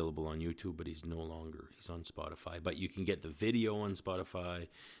available on YouTube, but he's no longer. He's on Spotify, but you can get the video on Spotify.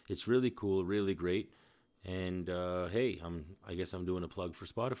 It's really cool, really great. And hey, I guess I'm doing a plug for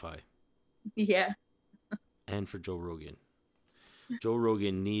Spotify. Yeah. And for Joe Rogan. Joe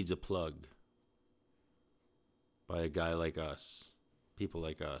Rogan needs a plug by a guy like us, people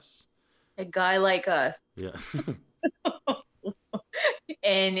like us. A guy like us. Yeah.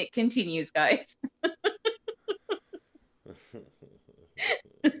 And it continues, guys.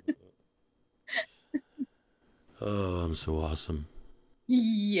 Oh, I'm so awesome.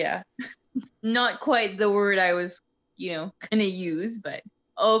 Yeah. Not quite the word I was, gonna use, but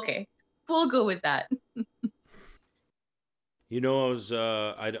okay. We'll go with that. I was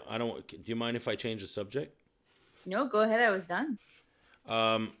I don't do you mind if I change the subject? No, go ahead. I was done.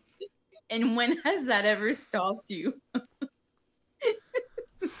 And when has that ever stopped you?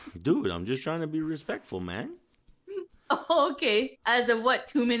 Dude, I'm just trying to be respectful, man. Oh, okay. As of what,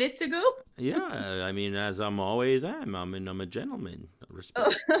 2 minutes ago? Yeah, I mean, as I'm always am. I'm a gentleman.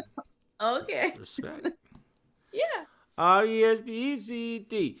 Respect. Okay. Respect. Yeah.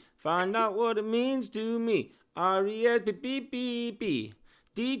 RESPECT. Find out what it means to me. RESPECT.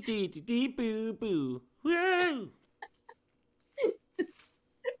 D boo boo. Whoa.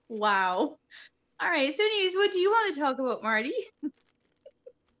 Wow. All right. So, anyways, what do you want to talk about, Marty?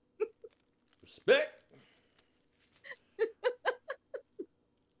 Respect.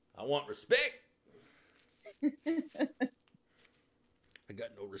 I want respect. I got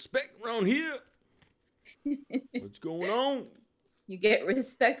no respect around here. What's going on? You get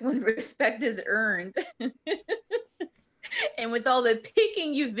respect when respect is earned. And with all the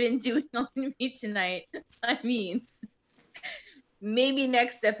picking you've been doing on me tonight, I mean, maybe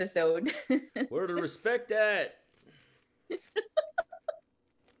next episode. Where the respect at?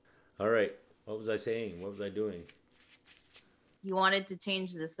 All right. What was I saying? What was I doing? You wanted to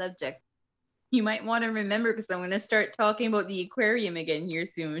change the subject. You might want to remember, because I'm going to start talking about the aquarium again here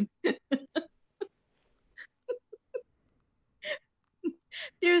soon.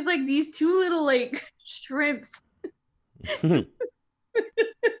 There's like these two little like shrimps.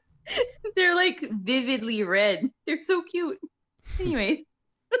 They're like vividly red. They're so cute. Anyways.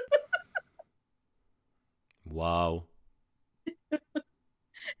 Wow.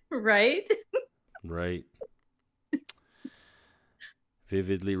 Right? Right.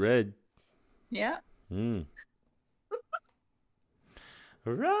 Vividly red. Yeah.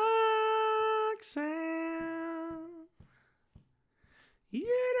 Roxanne,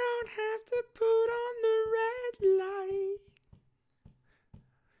 you don't have to put on the red light.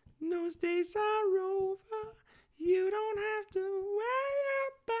 Those days are over. You don't have to wear your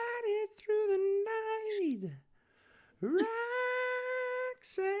body through the night.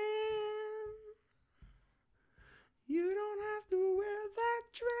 Roxanne, you don't have to wear that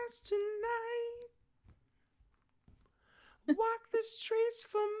dress tonight. Walk the streets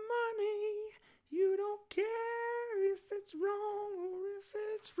for money. You don't care if it's wrong or if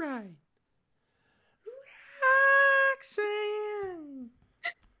it's right. Roxanne,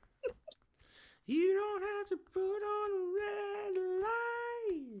 you don't have to put on a red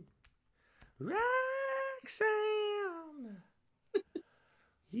light. Roxanne,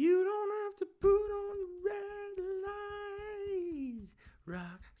 you don't have to put on the red light.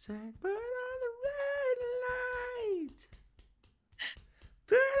 Roxanne, put on the red light.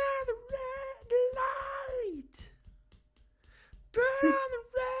 Put on the red light. Put on the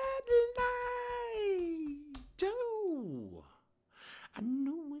red light. Oh, I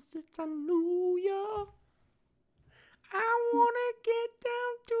knew it since I knew you. I wanna get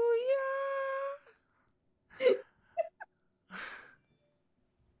down to you.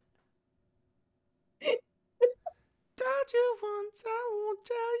 Told you once, I won't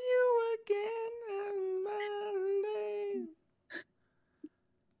tell you again.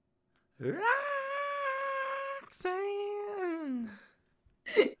 Roxanne,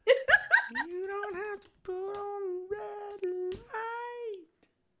 you don't have to put on red light.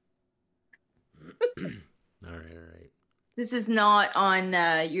 All right. This is not on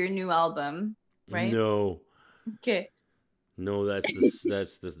your new album, right? No. Okay. No, that's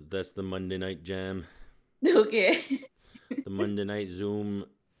the Monday Night Jam. Okay. The Monday Night Zoom,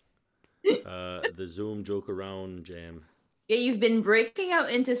 the Zoom Joke Around Jam. Yeah, you've been breaking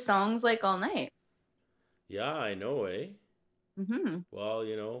out into songs like all night. Yeah, I know, eh? Mm-hmm. Well,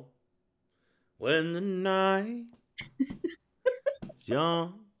 when the night is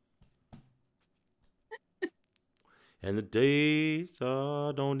young and the days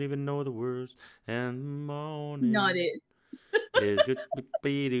don't even know the words, and the morning Not it. is good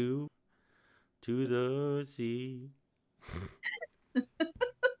to the sea.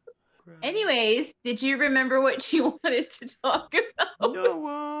 Anyways, did you remember what you wanted to talk about? No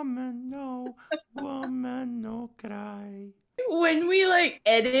woman, no cry. When we like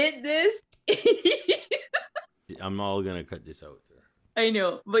edit this, I'm all gonna cut this out there. I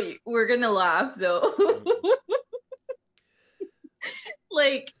know, but we're gonna laugh though.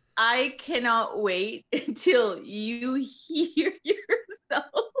 Like, I cannot wait until you hear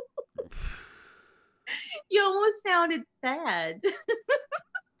yourself. You almost sounded sad.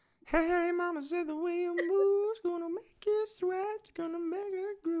 Hey, mama said the way you move's gonna make you sweat, gonna make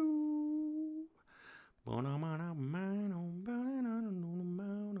it groove. Hey,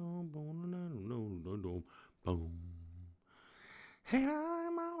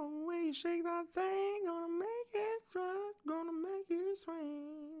 mama, the way you shake that thing, gonna make it sweat, gonna make you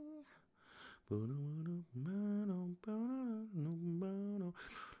swing. Oh,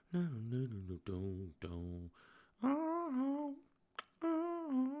 oh, oh,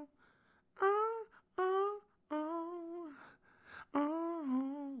 oh, oh,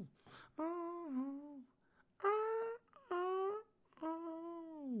 oh,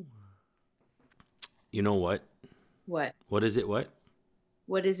 oh. You know what? What? What is it? What?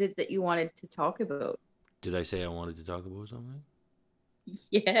 What is it that you wanted to talk about? Did I say I wanted to talk about something?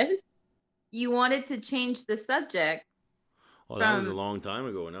 Yes. You wanted to change the subject. Oh, that was a long time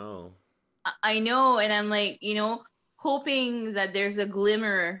ago now. I know, and I'm like, hoping that there's a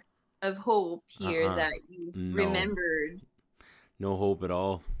glimmer of hope here that you remembered. No hope at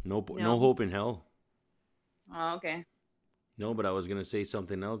all. No hope in hell. Oh, okay. No, but I was gonna say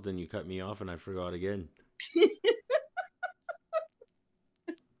something else, then you cut me off, and I forgot again.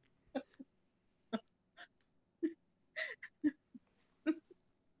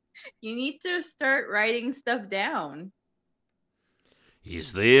 You need to start writing stuff down. He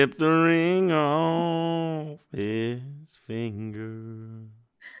slipped the ring off his finger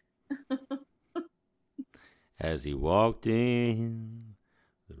as he walked in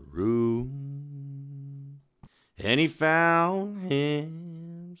the room, and he found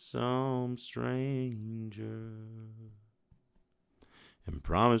him some stranger and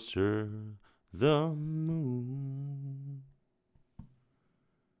promised her the moon.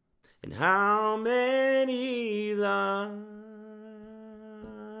 And how many lives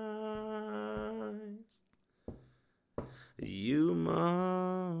you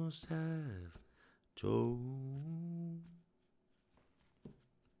must have told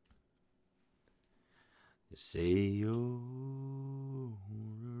to say you're a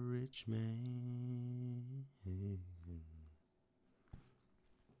rich man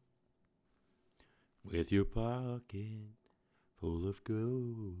with your pocket full of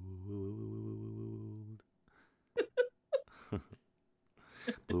gold.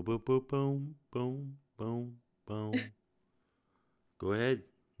 Boom, boom, boom, boom, boom, boom, boom. Go ahead.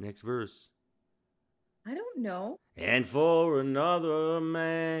 Next verse. I don't know. And for another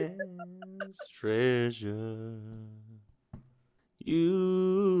man's treasure,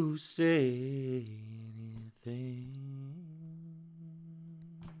 you say anything.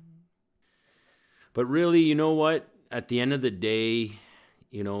 But really, you know what? At the end of the day,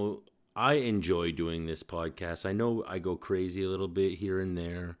 I enjoy doing this podcast. I know I go crazy a little bit here and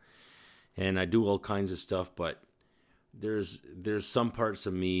there, and I do all kinds of stuff, but there's some parts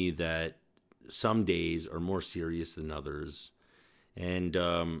of me that some days are more serious than others. And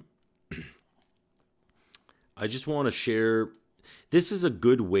I just want to share, this is a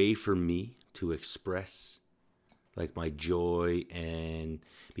good way for me to express like my joy, and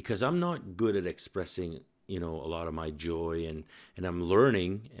because I'm not good at expressing a lot of my joy, and I'm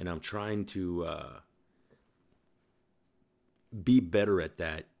learning, and I'm trying to be better at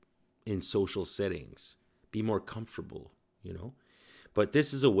that in social settings, be more comfortable, But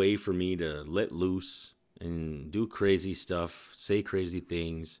this is a way for me to let loose and do crazy stuff, say crazy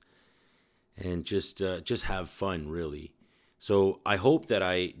things, and just have fun, really. So I hope that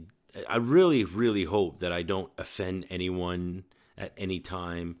I really, really hope that I don't offend anyone at any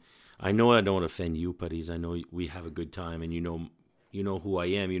time. I know I don't offend you, buddies. I know we have a good time, and you know who I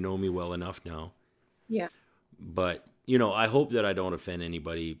am. You know me well enough now. Yeah. But, I hope that I don't offend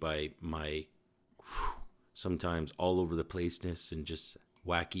anybody by my sometimes all over the placeness and just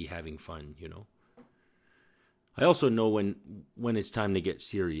wacky having fun, I also know when it's time to get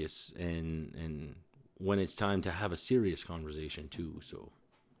serious, and when it's time to have a serious conversation too. So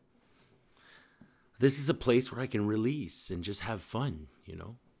this is a place where I can release and just have fun,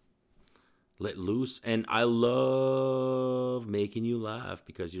 let loose. And I love making you laugh,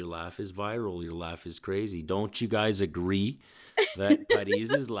 because your laugh is viral. Your laugh is crazy. Don't you guys agree that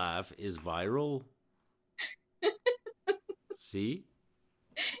Paris's laugh is viral? See?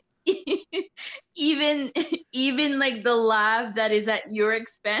 even like the laugh that is at your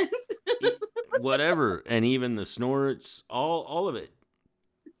expense. Whatever. And even the snorts, all of it.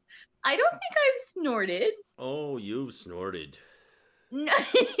 I don't think I've snorted. Oh, you've snorted. Not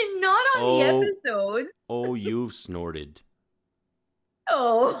on the episode. Oh, you've snorted.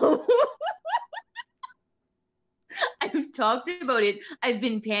 Oh. I've talked about it. I've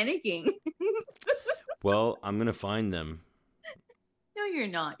been panicking. Well, I'm going to find them. No, you're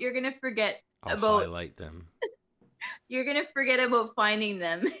not. You're going to forget I'll about highlight them. You're going to forget about finding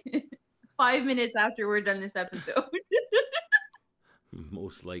them 5 minutes after we're done this episode.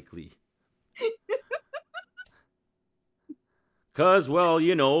 Most likely. Because, well,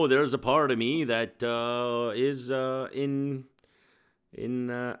 you know, there's a part of me that is in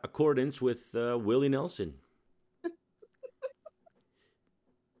accordance with Willie Nelson.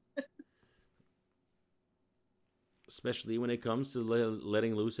 Especially when it comes to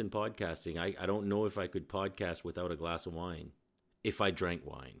letting loose in podcasting. I don't know if I could podcast without a glass of wine. If I drank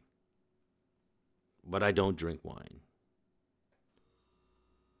wine. But I don't drink wine.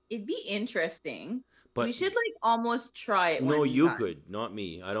 It'd be interesting. But we should like almost try it. No, you could, not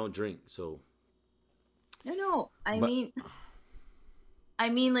me. I don't drink, so. No. I mean,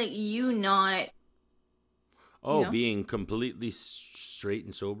 like you not. Oh, you know? Being completely straight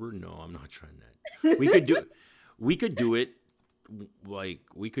and sober? No, I'm not trying that. We could do. We could do it. Like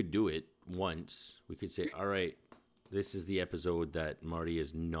we could do it once. We could say, "All right, this is the episode that Marty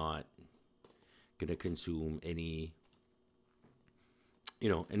is not gonna consume any,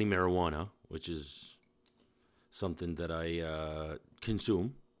 any marijuana, which is something that I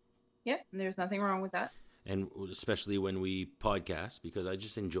consume." Yeah, there's nothing wrong with that. And especially when we podcast, because I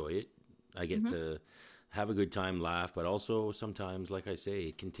just enjoy it. I get to have a good time, laugh, but also sometimes, like I say,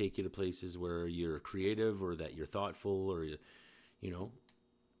 it can take you to places where you're creative or that you're thoughtful or,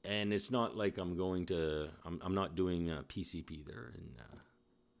 and it's not like I'm not doing PCP there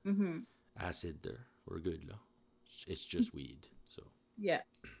and acid there. We're good, no? It's just weed, so. Yeah.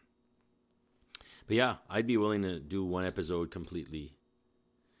 But yeah, I'd be willing to do one episode completely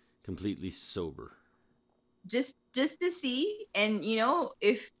sober. Just to see, and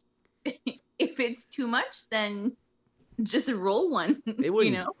if if it's too much, then just roll one. It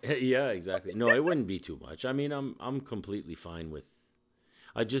wouldn't. Yeah, exactly. No, it wouldn't be too much. I mean, I'm completely fine with.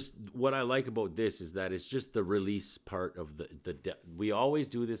 What I like about this is that it's just the release part of we always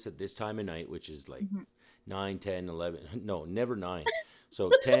do this at this time of night, which is like 9, 10, 11. No, never 9.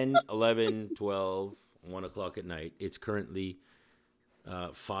 So 10, 11, 12, 1 o'clock at night. It's currently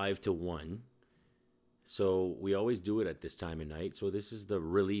 5 to 1. So we always do it at this time of night. So this is the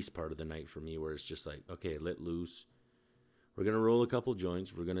release part of the night for me, where it's just like, okay, let loose. We're going to roll a couple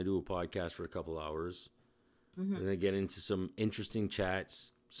joints. We're going to do a podcast for a couple hours. We're going to get into some interesting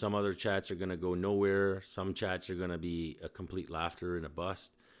chats. Some other chats are going to go nowhere. Some chats are going to be a complete laughter and a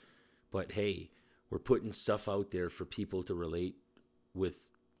bust. But hey, we're putting stuff out there for people to relate with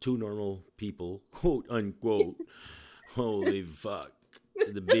two normal people, quote unquote. Holy fuck.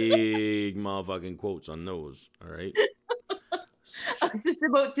 The big motherfucking quotes on those, all right? I was just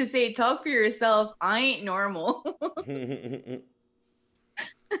about to say, talk for yourself. I ain't normal.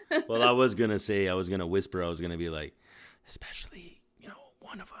 Well, I was going to whisper, I was going to be like, especially,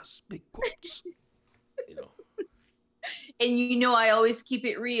 one of us, big quotes, And I always keep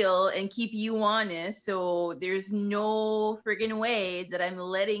it real and keep you honest. So there's no friggin' way that I'm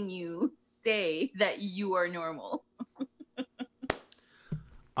letting you say that you are normal.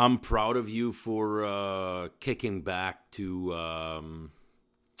 I'm proud of you for kicking back to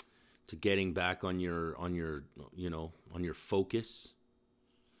getting back on your focus,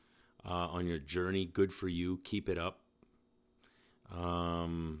 on your journey. Good for you. Keep it up.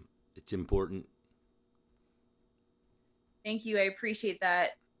 It's important. Thank you. I appreciate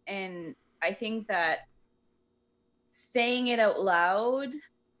that. And I think that saying it out loud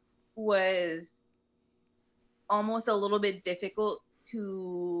was almost a little bit difficult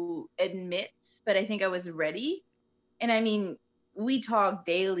to admit, but I think I was ready. And I mean, we talk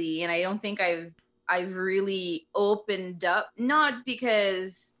daily, and I don't think I've really opened up, not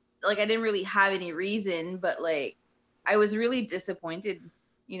because like I didn't really have any reason, but like I was really disappointed,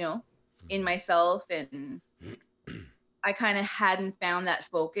 in myself, and I kind of hadn't found that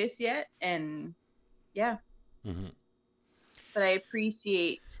focus yet. And yeah. But I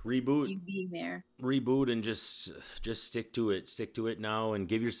appreciate you being there. Reboot and just stick to it. Stick to it now, and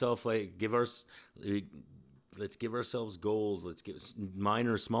give yourself let's give ourselves goals. Let's give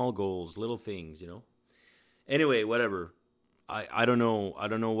minor, small goals, little things, Anyway, whatever. I don't know. I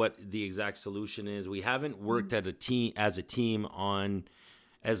don't know what the exact solution is. We haven't worked as a team on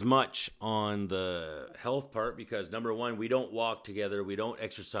as much on the health part because number one, we don't walk together, we don't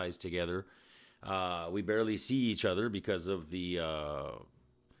exercise together, we barely see each other because of the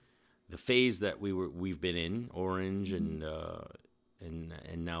phase that we've been in, orange and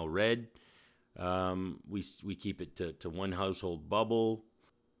now red. We keep it to one household bubble,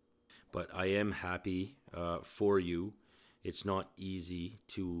 but I am happy for you. It's not easy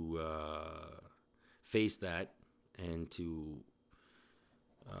to face that and to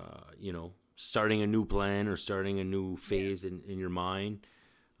starting a new plan or starting a new phase in your mind.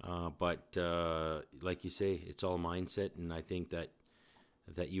 But like you say, it's all mindset, and I think that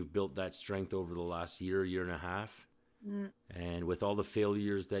you've built that strength over the last year and a half. And with all the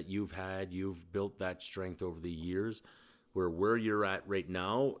failures that you've had, you've built that strength over the years. Where you're at right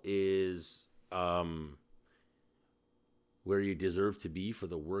now is where you deserve to be for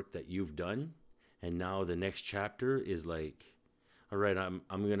the work that you've done. And now the next chapter is like, all right, I'm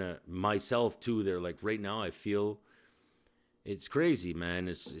gonna myself too. They're like right now I feel it's crazy, man.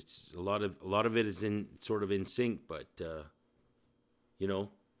 It's a lot of it is in sort of in sync, but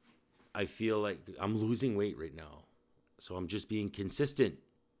I feel like I'm losing weight right now. So I'm just being consistent.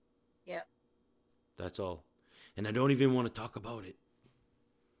 Yeah. That's all. And I don't even want to talk about it.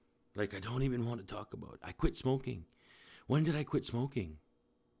 Like, I don't even want to talk about it. I quit smoking. When did I quit smoking?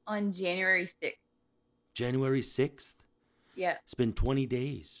 On January 6th. January 6th? Yeah. It's been 20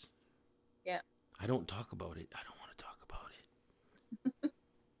 days. Yeah. I don't talk about it. I don't want to talk about it.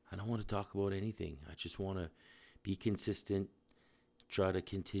 I don't want to talk about anything. I just want to be consistent, try to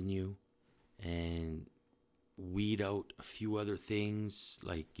continue, and weed out a few other things,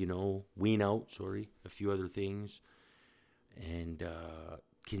 like, wean out, a few other things, and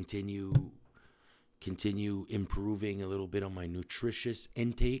continue improving a little bit on my nutritious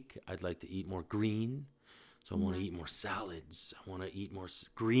intake. I'd like to eat more green. So I want to eat more salads. I want to eat more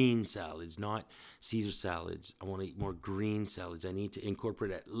green salads, not Caesar salads. I want to eat more green salads. I need to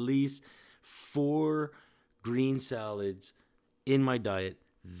incorporate at least 4 green salads in my diet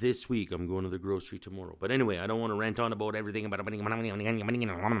this week. I'm going to the grocery tomorrow. But anyway, I don't want to rant on about everything about like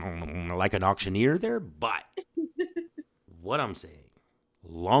an auctioneer there. But what I'm saying,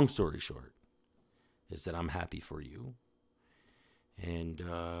 long story short, is that I'm happy for you. And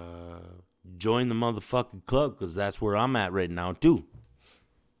join the motherfucking club, because that's where I'm at right now too.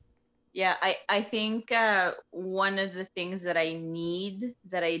 Yeah, I think one of the things that I need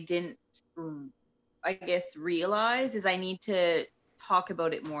that I didn't, I guess, realize is I need to talk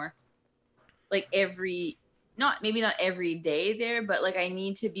about it more. Like maybe not every day there, but like I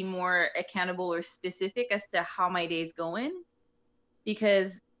need to be more accountable or specific as to how my day's going,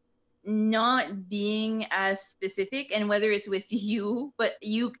 because not being as specific, and whether it's with you, but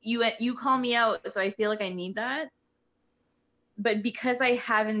you call me out, so I feel like I need that. But because I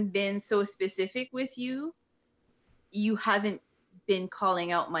haven't been so specific with you, you haven't been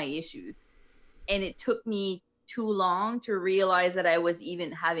calling out my issues. And it took me too long to realize that I was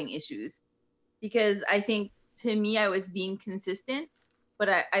even having issues. Because I think, to me, I was being consistent, but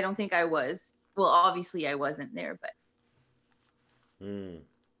I don't think I was. Well, obviously I wasn't there, but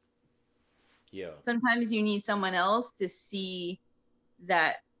yeah. Sometimes you need someone else to see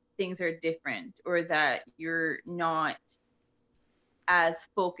that things are different, or that you're not as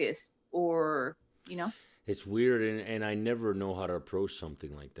focused, or It's weird, and I never know how to approach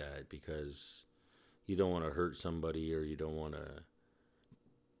something like that, because you don't want to hurt somebody, or you don't want to.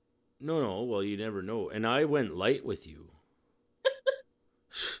 No, well, you never know. And I went light with you.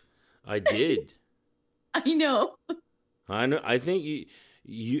 I did. I know. I know. I think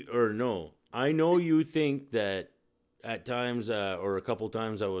I know you think that at times, or a couple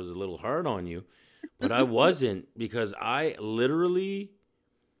times, I was a little hard on you, but I wasn't, because I literally.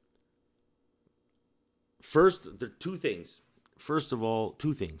 First, there are 2 things. First of all,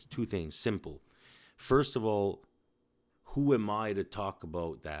 2 things. 2 things. Simple. First of all, who am I to talk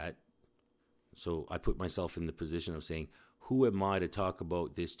about that? So I put myself in the position of saying, who am I to talk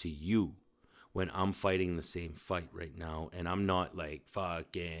about this to you when I'm fighting the same fight right now, and I'm not like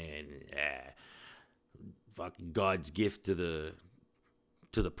fucking God's gift to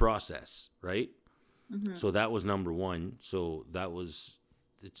the process, right? Mm-hmm. So that was number 1. So that was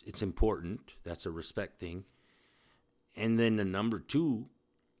it's important. That's a respect thing. And then the number 2.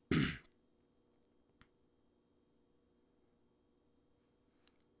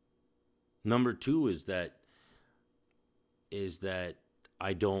 Number 2 is that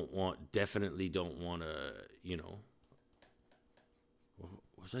I definitely don't want to,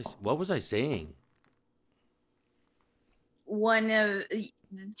 what was I saying? one of the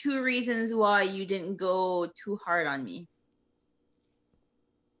 2 reasons why you didn't go too hard on me.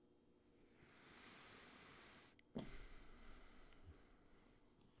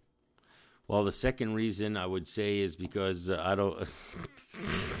 Well, the second reason I would say is because I don't.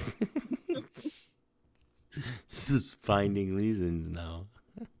 This is finding reasons now.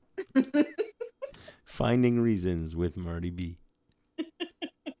 Finding reasons with Marty B.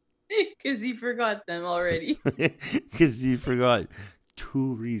 Because you forgot them already. Because you forgot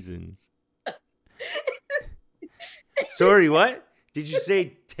 2 reasons. Sorry, what? Did you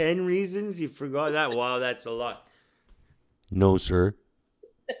say 10 reasons? You forgot that? Wow, that's a lot. No, sir.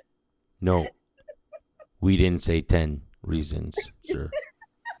 No. We didn't say 10 reasons, sir.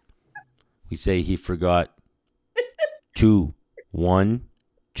 We say he forgot 2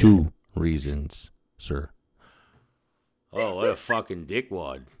 reasons, sir. Oh, what a fucking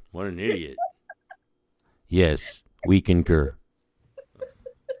dickwad. What an idiot. Yes, we concur.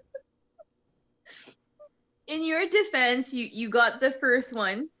 In your defense, you got the first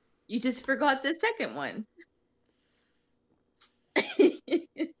one. You just forgot the second one.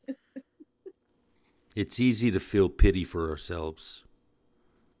 It's easy to feel pity for ourselves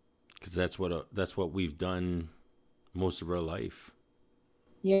because that's what we've done most of our life.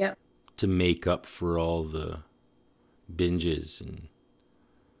 Yeah. To make up for all the binges and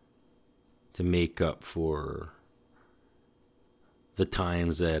to make up for the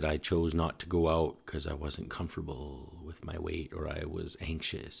times that I chose not to go out because I wasn't comfortable with my weight or I was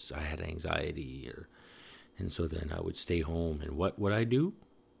anxious, I had anxiety, and so then I would stay home. And what would I do?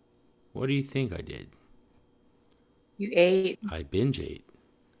 What do you think I did? You ate. I binge ate.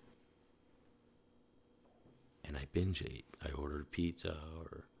 And I binge ate. I ordered pizza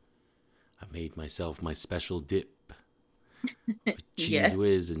or I made myself my special dip with cheese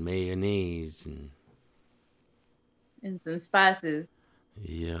whiz and mayonnaise and some spices.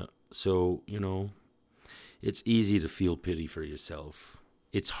 Yeah. So, it's easy to feel pity for yourself.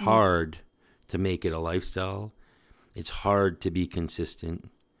 It's hard to make it a lifestyle. It's hard to be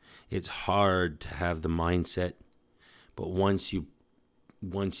consistent. It's hard to have the mindset. But once you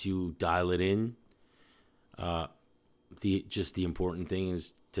dial it in, the important thing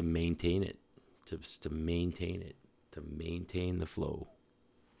is to maintain it, to maintain the flow.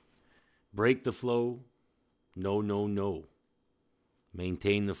 Break the flow. No.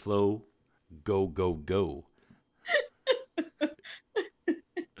 Maintain the flow. Go, go, go.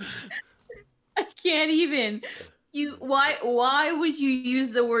 I can't even. Why would you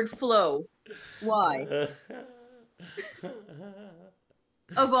use the word flow? Why?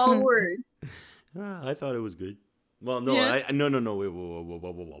 Of all words. I thought it was good. Well, no, Yeah. no.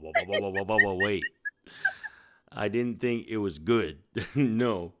 Wait. I didn't think it was good.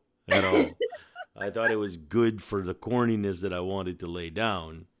 No, at all. I thought it was good for the corniness that I wanted to lay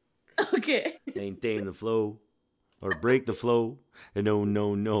down. Okay. Maintain the flow or break the flow.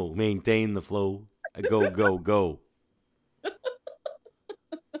 No. Maintain the flow. Go, go, go.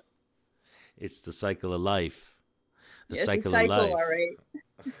 It's the cycle of life. The cycle of life. All right.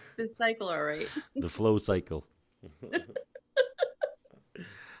 The cycle, all right. The flow cycle.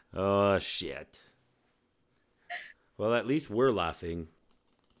 Oh, shit. Well, at least we're laughing.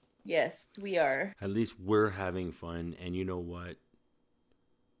 Yes, we are. At least we're having fun. And you know what?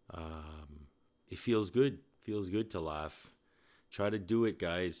 It feels good. Feels good to laugh. Try to do it,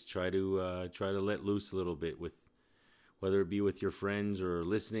 guys. Try to let loose a little bit with, whether it be with your friends or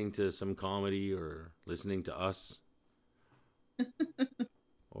listening to some comedy or listening to us.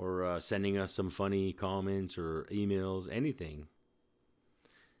 Or sending us some funny comments or emails, anything.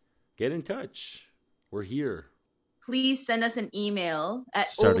 Get in touch. We're here. Please send us an email at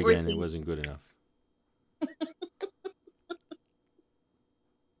Start again. It wasn't good enough.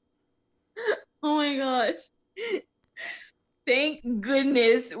 Oh my gosh. Thank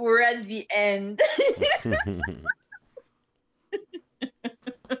goodness we're at the end.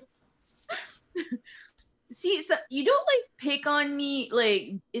 See, so you don't pick on me,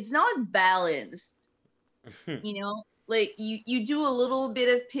 it's not balanced. Like you do a little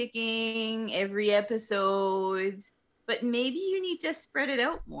bit of picking every episode, but maybe you need to spread it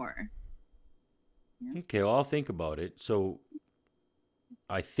out more. Yeah. Okay, well, I'll think about it. So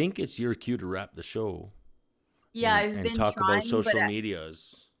I think it's your cue to wrap the show. Yeah, I've been talk trying, about social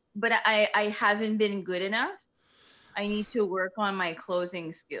medias. But I haven't been good enough. I need to work on my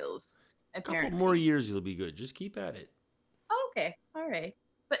closing skills. Apparently. A couple more years, you'll be good. Just keep at it. Okay, all right.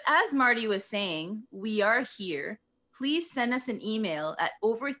 But as Marty was saying, we are here. Please send us an email at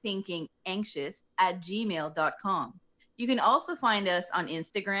overthinkinganxious@gmail.com. You can also find us on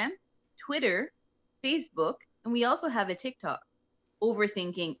Instagram, Twitter, Facebook, And we also have a TikTok,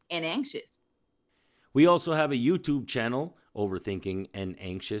 Overthinking and Anxious. We also have a YouTube channel, Overthinking and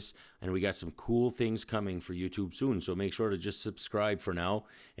Anxious, and we got some cool things coming for YouTube soon. So make sure to just subscribe for now.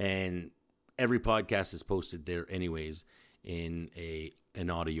 And every podcast is posted there anyways in an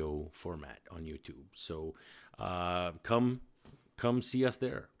audio format on YouTube. So come see us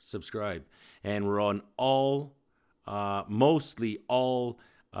there. Subscribe. And we're on mostly all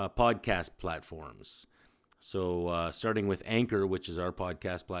podcast platforms. So starting with Anchor, which is our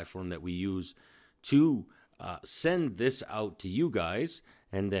podcast platform that we use to send this out to you guys.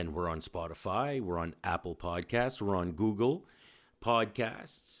 And then we're on Spotify, we're on Apple Podcasts, we're on Google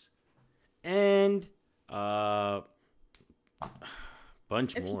Podcasts, and a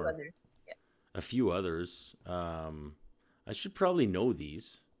bunch more. A few others. I should probably know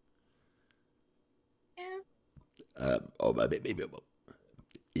these. Yeah.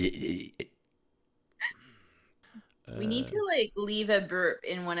 We need to leave a burp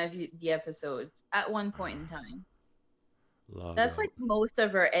in one of the episodes at one point in time. That's like most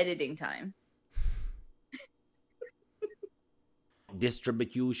of our editing time.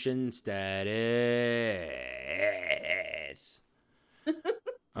 Distribution status.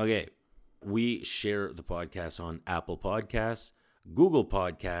 Okay. We share the podcast on Apple Podcasts, Google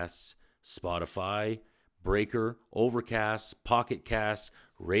Podcasts, Spotify, Breaker, Overcast, Pocket Cast,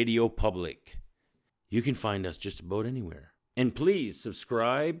 Radio Public. You can find us just about anywhere. And please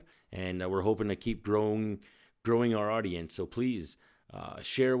subscribe, and we're hoping to keep growing our audience. So please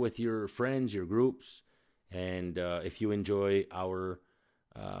share with your friends, your groups, and if you enjoy our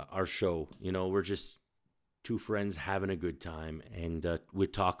show, we're just two friends having a good time, and we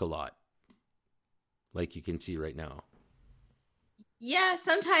talk a lot, like you can see right now. Yeah,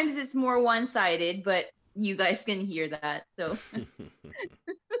 sometimes it's more one-sided, but you guys can hear that. So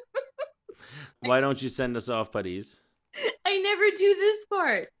why don't you send us off, buddies? I never do this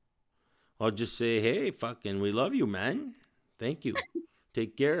part. I'll just say, hey, fucking, we love you, man. Thank you.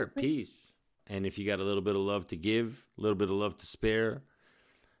 Take care. Peace. And if you got a little bit of love to give, a little bit of love to spare, a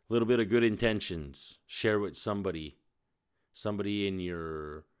little bit of good intentions, share with somebody in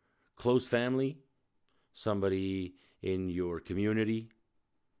your close family, somebody in your community,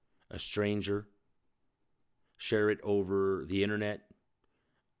 a stranger. Share it over the internet.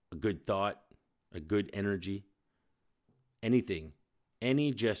 A good thought, a good energy, anything,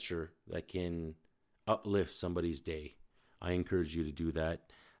 any gesture that can uplift somebody's day. I encourage you to do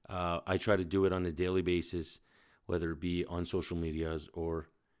that. I try to do it on a daily basis, whether it be on social medias or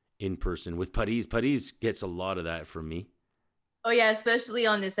in person with Paris. Paris gets a lot of that from me. Oh yeah, especially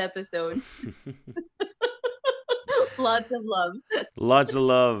on this episode. Lots of love. Lots of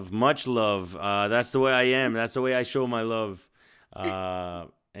love. Much love. That's the way I am. That's the way I show my love.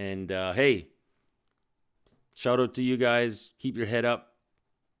 And hey, shout out to you guys. Keep your head up.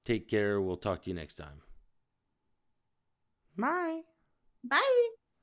 Take care. We'll talk to you next time. Bye. Bye.